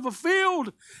corners of a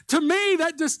field, to me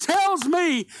that just tells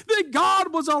me that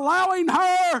God was allowing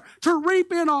her to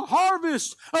reap in a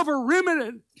harvest of a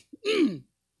remnant.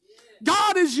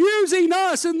 God is using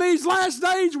us in these last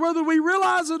days, whether we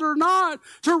realize it or not,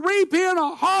 to reap in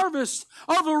a harvest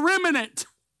of a remnant.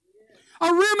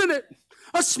 A remnant.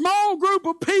 A small group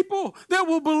of people that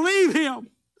will believe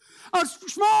Him. A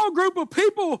small group of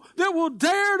people that will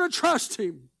dare to trust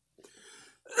Him.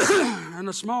 And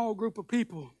a small group of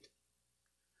people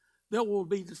that will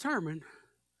be determined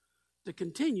to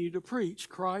continue to preach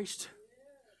Christ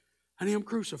and Him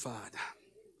crucified.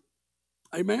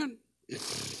 Amen.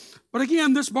 But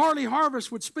again, this barley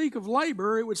harvest would speak of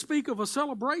labor. It would speak of a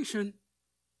celebration.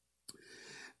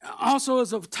 Also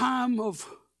as a time of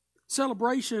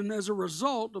celebration as a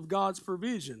result of God's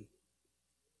provision.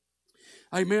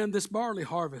 Amen, this barley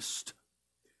harvest.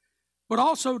 But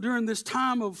also during this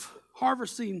time of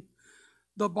harvesting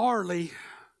the barley,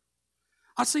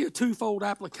 I see a twofold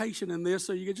application in this,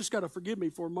 so you just got to forgive me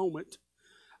for a moment.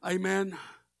 Amen.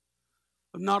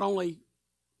 Not only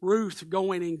Ruth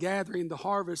going and gathering the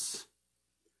harvest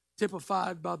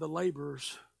typified by the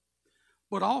laborers,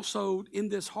 but also in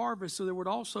this harvest, so there would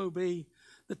also be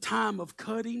the time of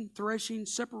cutting, threshing,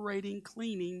 separating,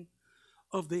 cleaning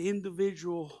of the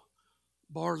individual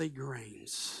barley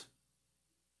grains.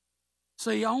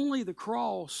 See, only the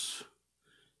cross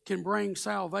can bring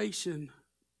salvation,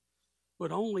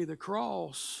 but only the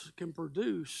cross can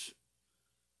produce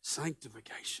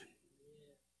sanctification.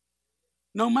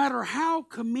 No matter how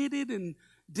committed and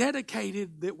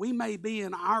dedicated that we may be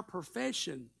in our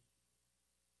profession,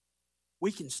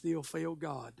 we can still fail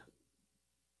God.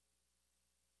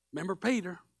 Remember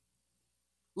Peter?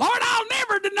 Lord, I'll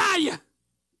never deny you.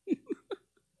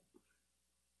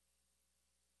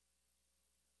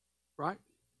 Right?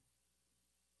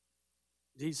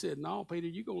 He said, no, Peter,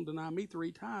 you're going to deny me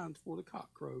 3 times before the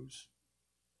cock crows.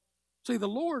 See, the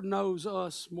Lord knows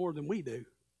us more than we do.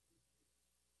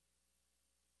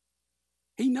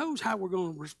 He knows how we're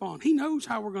going to respond. He knows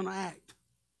how we're going to act.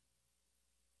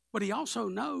 But He also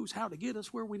knows how to get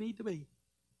us where we need to be.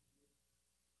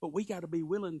 But we got to be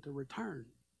willing to return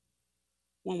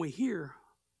when we hear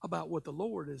about what the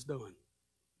Lord is doing.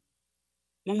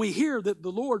 When we hear that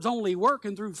the Lord's only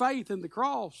working through faith in the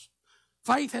cross,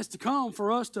 faith has to come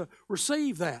for us to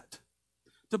receive that,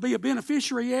 to be a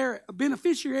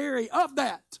beneficiary of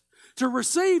that, to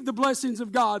receive the blessings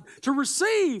of God, to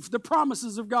receive the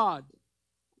promises of God.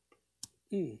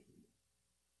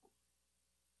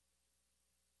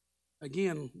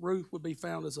 Again, Ruth would be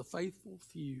found as a faithful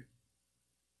few,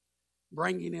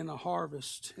 bringing in a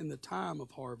harvest in the time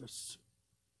of harvest.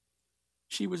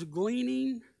 She was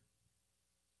gleaning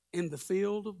in the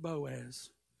field of Boaz.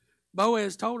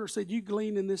 Boaz told her, said, you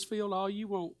glean in this field all you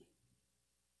want,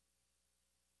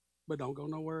 but don't go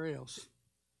nowhere else.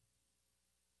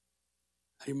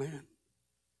 Amen.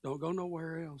 Don't go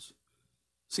nowhere else.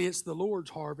 See, it's the Lord's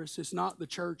harvest. It's not the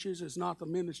churches. It's not the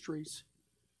ministries.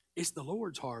 It's the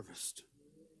Lord's harvest.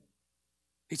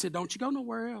 He said, don't you go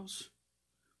nowhere else.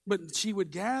 But she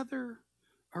would gather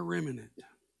a remnant.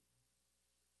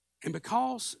 And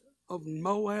because of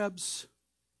Moab's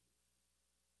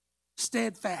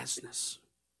steadfastness,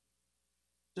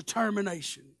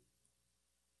 determination,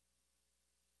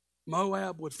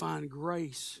 Moab would find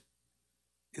grace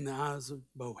in the eyes of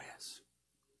Boaz.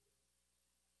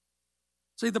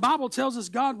 See, the Bible tells us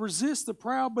God resists the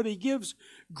proud, but He gives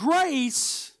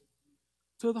grace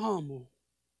to the humble.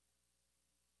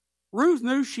 Ruth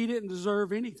knew she didn't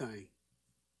deserve anything.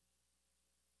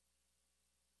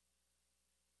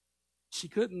 She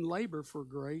couldn't labor for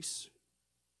grace.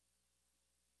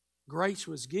 Grace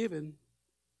was given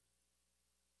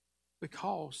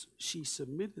because she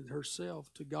submitted herself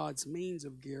to God's means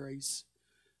of grace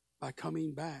by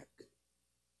coming back.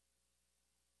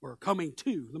 Or coming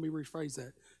to, let me rephrase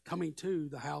that, coming to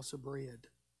the house of bread.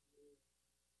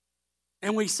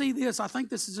 And we see this, I think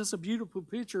this is just a beautiful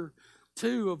picture,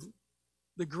 too, of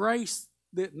the grace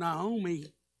that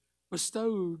Naomi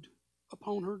bestowed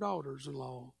upon her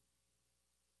daughters-in-law.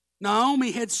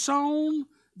 Naomi had sown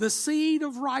the seed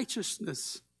of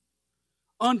righteousness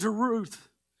unto Ruth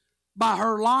by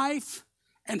her life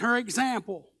and her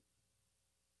example.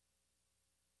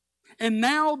 And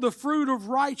now the fruit of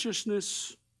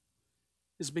righteousness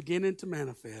is beginning to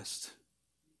manifest.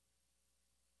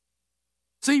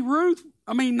 See,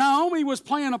 Naomi was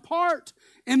playing a part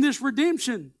in this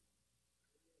redemption.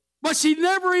 But she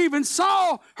never even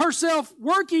saw herself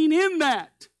working in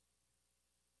that.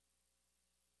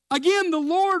 Again, the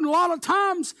Lord, a lot of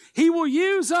times, He will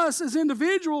use us as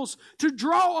individuals to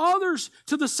draw others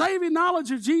to the saving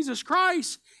knowledge of Jesus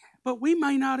Christ, but we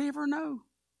may not ever know.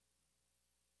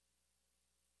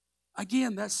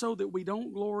 Again, that's so that we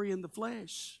don't glory in the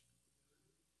flesh,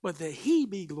 but that He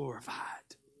be glorified.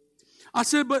 I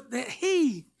said, but that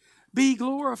He be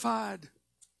glorified.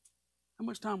 How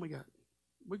much time we got?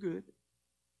 We're good.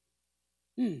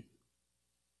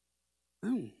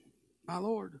 My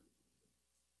Lord.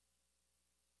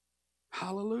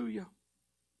 Hallelujah.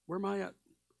 Where am I at?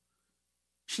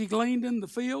 She gleaned in the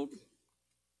field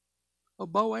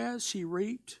of Boaz. She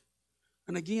reaped.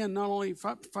 And again, not only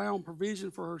found provision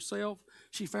for herself,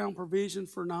 she found provision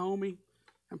for Naomi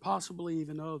and possibly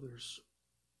even others.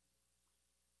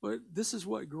 But this is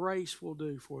what grace will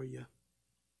do for you.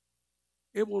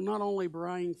 It will not only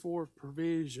bring forth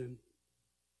provision.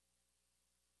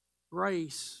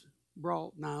 Grace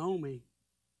brought Naomi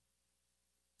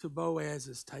to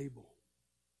Boaz's table.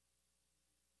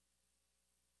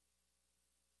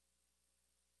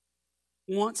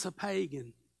 Once a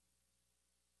pagan,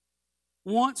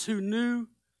 once who knew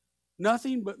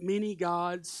nothing but many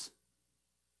gods,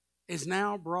 is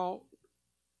now brought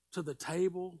to the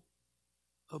table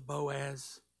of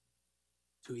Boaz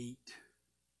to eat.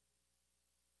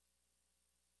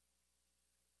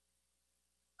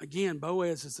 Again,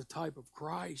 Boaz is a type of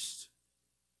Christ.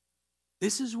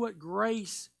 This is what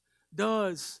grace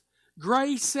does.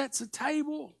 Grace sets a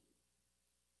table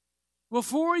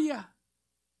before you.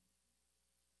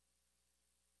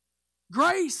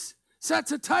 Grace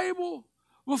sets a table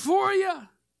before you.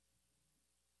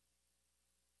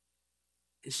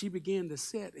 And she began to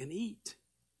sit and eat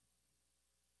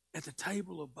at the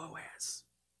table of Boaz.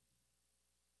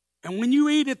 And when you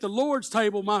eat at the Lord's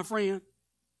table, my friend,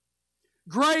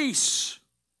 grace,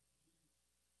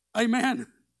 amen,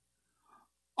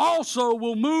 also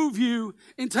will move you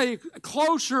into a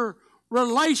closer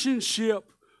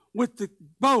relationship with the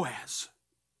Boaz,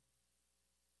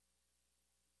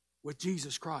 with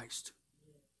Jesus Christ.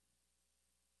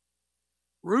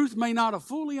 Ruth may not have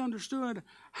fully understood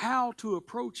how to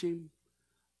approach him,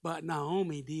 but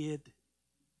Naomi did.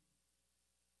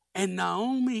 And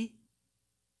Naomi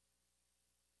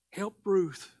helped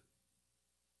Ruth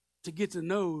to get to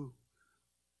know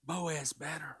Boaz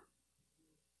better.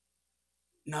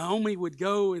 Naomi would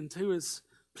go into his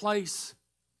place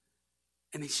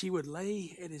and she would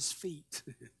lay at his feet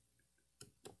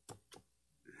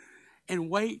and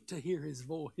wait to hear his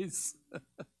voice.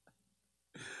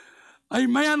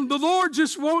 Amen. The Lord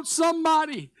just wants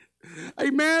somebody,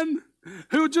 amen,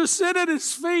 who just sit at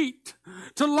his feet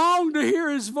to long to hear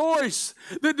his voice,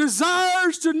 that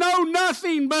desires to know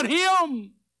nothing but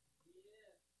him.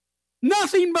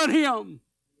 Nothing but him.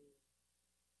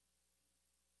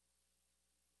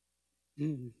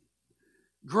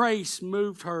 Grace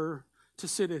moved her to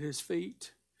sit at his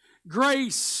feet.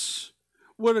 Grace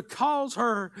would have caused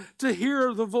her to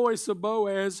hear the voice of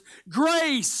Boaz.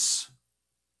 Grace.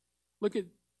 Look at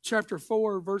chapter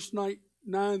 4, verse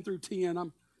 9 through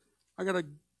 10. I got to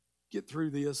get through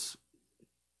this.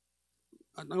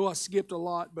 I know I skipped a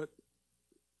lot, but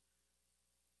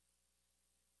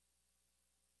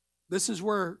this is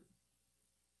where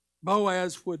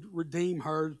Boaz would redeem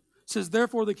her. It says,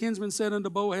 therefore the kinsman said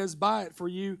unto Boaz, buy it for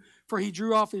you, for he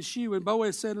drew off his shoe. And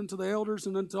Boaz said unto the elders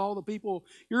and unto all the people,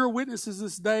 you're witnesses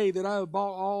this day that I have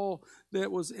bought all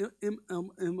that was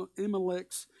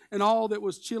Elimelech's, and all that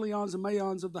was Chilion's and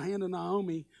Maon's of the hand of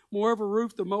Naomi. Moreover,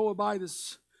 Ruth the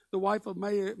Moabitess, the wife of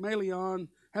Malion,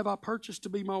 have I purchased to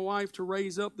be my wife, to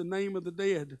raise up the name of the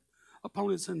dead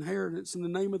upon its inheritance. And the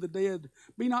name of the dead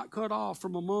be not cut off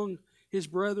from among his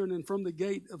brethren and from the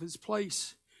gate of his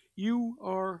place. You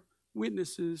are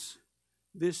witnesses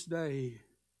this day.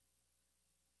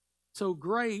 So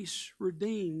grace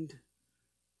redeemed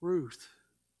Ruth.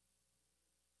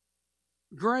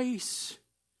 Grace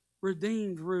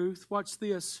redeemed Ruth. Watch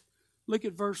this. Look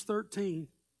at verse 13.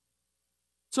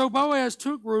 So Boaz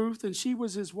took Ruth, and she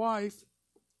was his wife.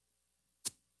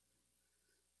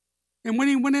 And when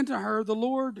he went into her, the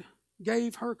Lord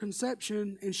gave her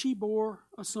conception, and she bore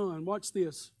a son. Watch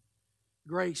this.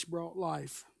 Grace brought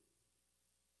life.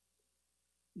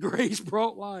 Grace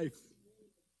brought life.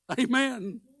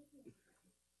 Amen.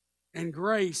 And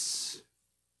grace.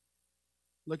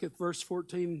 Look at verse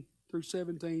 14 through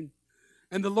 17.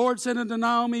 And the Lord said unto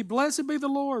Naomi, blessed be the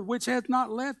Lord, which hath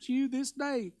not left you this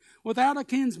day without a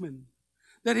kinsman,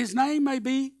 that his name may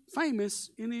be famous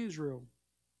in Israel.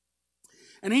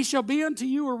 And he shall be unto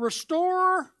you a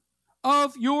restorer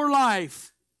of your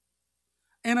life,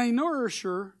 and a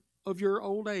nourisher of your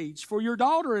old age. For your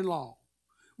daughter-in-law,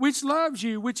 which loves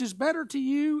you, which is better to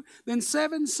you than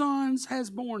 7 sons, has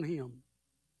borne him.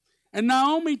 And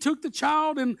Naomi took the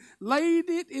child and laid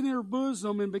it in her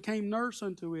bosom and became nurse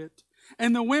unto it.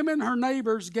 And the women, her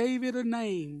neighbors, gave it a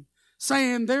name,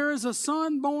 saying, there is a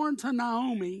son born to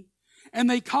Naomi. And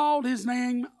they called his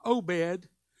name Obed.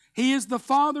 He is the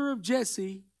father of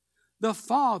Jesse, the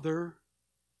father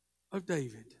of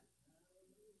David.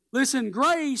 Listen,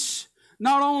 grace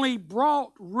not only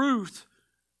brought Ruth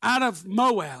out of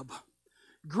Moab,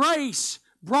 grace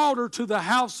brought her to the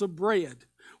house of bread,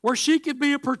 where she could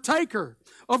be a partaker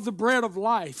of the bread of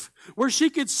life, where she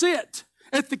could sit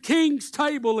at the king's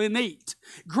table and eat.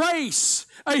 Grace,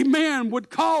 amen, would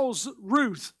cause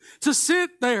Ruth to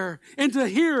sit there and to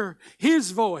hear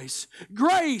his voice.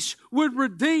 Grace would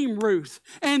redeem Ruth,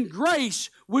 and grace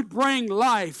would bring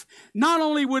life. Not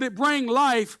only would it bring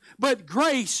life, but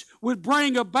grace would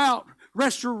bring about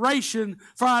restoration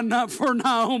for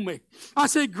Naomi. I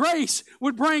said grace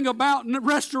would bring about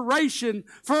restoration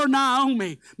for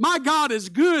Naomi. My God is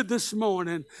good this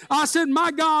morning. I said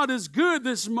my God is good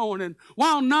this morning.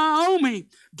 While Naomi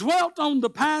dwelt on the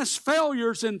past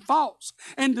failures and faults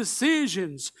and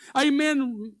decisions,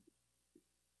 amen,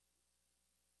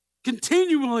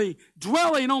 continually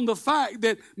dwelling on the fact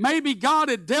that maybe God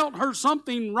had dealt her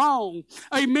something wrong,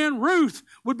 amen, Ruth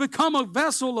would become a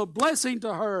vessel of blessing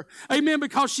to her, amen,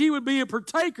 because she would be a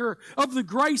partaker of the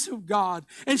grace of God.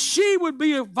 And she would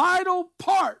be a vital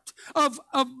part of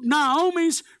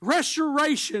Naomi's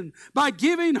restoration by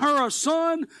giving her a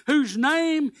son whose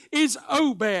name is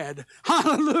Obed.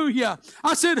 Hallelujah.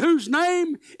 I said, whose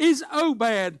name is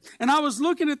Obed. And I was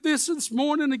looking at this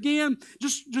morning again,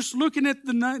 just looking at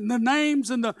the names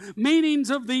and the meanings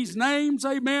of these names,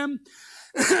 amen.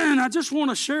 And I just want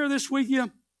to share this with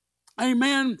you,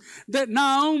 amen, that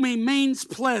Naomi means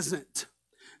pleasant.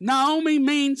 Naomi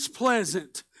means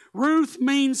pleasant. Ruth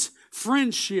means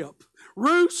friendship.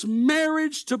 Ruth's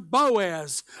marriage to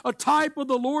Boaz, a type of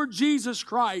the Lord Jesus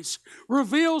Christ,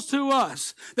 reveals to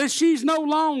us that she's no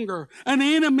longer an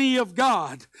enemy of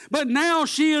God, but now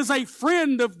she is a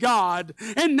friend of God,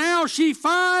 and now she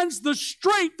finds the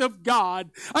strength of God,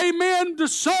 amen, to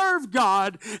serve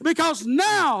God, because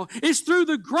now it's through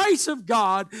the grace of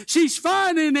God she's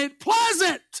finding it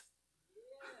pleasant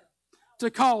to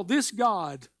call this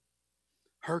God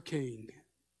her king.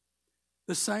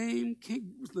 The same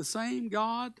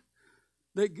God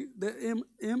that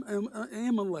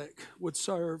Amalek would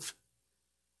serve,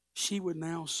 she would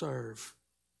now serve.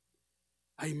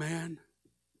 Amen.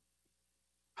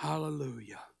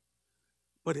 Hallelujah.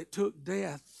 But it took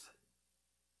death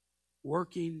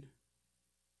working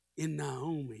in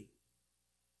Naomi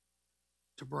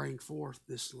to bring forth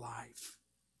this life.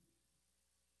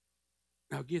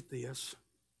 Now get this.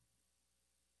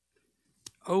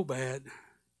 Obed,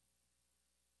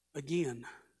 again,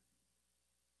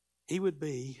 he would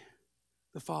be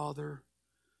the father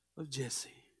of Jesse,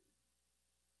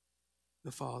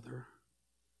 the father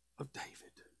of David,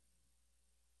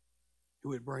 who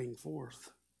would bring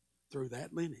forth through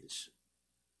that lineage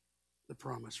the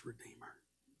promised Redeemer,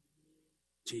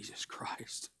 Jesus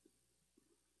Christ.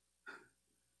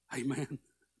 Amen.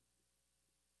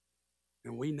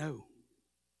 And we know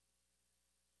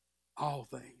all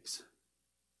things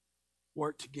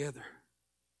work together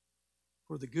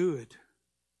for the good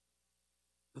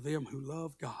of them who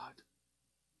love God,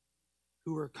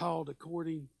 who are called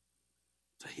according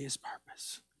to His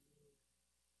purpose.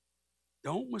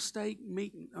 Don't mistake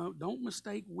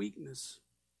weakness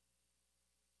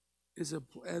as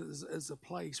a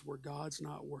place where God's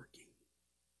not working.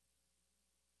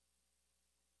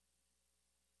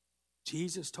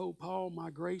 Jesus told Paul, "My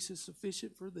grace is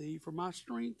sufficient for thee, for my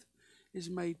strength is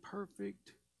made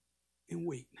perfect in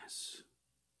weakness."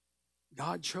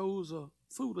 God chose a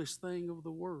foolish thing of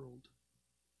the world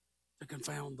to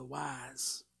confound the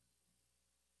wise,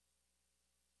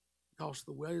 because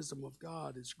the wisdom of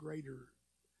God is greater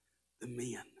than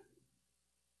men.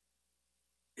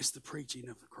 It's the preaching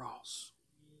of the cross.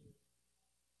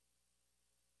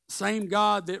 The same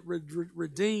God that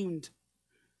redeemed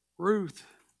Ruth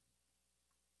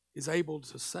is able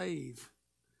to save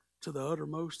to the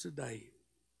uttermost today.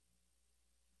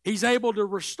 He's able to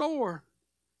restore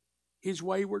his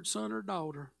wayward son or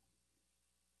daughter.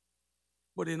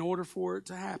 But in order for it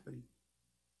to happen,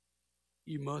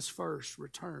 you must first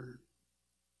return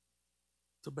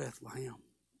to Bethlehem.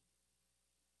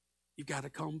 You got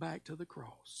to come back to the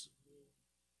cross.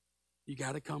 You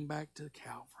got to come back to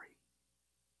Calvary.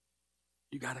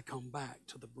 You got to come back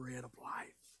to the bread of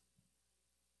life.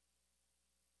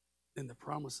 Then the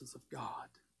promises of God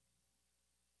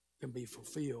can be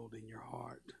fulfilled in your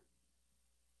heart,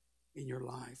 in your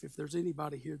life. If there's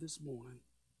anybody here this morning,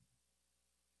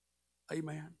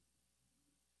 amen,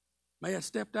 may have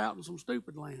stepped out in some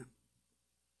stupid land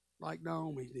like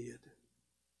Naomi did.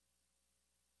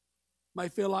 May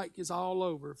feel like it's all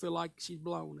over, feel like she's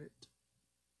blown it.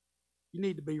 You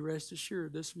need to be rest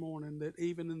assured this morning that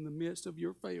even in the midst of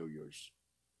your failures,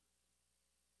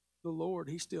 the Lord,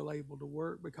 He's still able to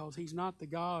work, because He's not the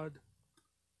God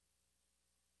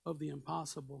of the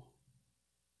impossible.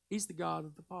 He's the God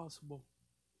of the possible.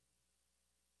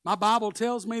 My Bible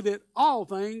tells me that all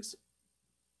things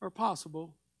are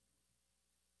possible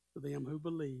for them who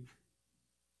believe.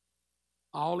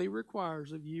 All He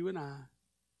requires of you and I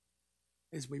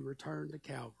is we return to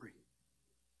Calvary.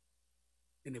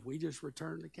 And if we just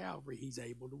return to Calvary, He's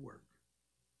able to work.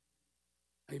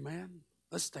 Amen?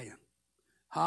 Let's stand.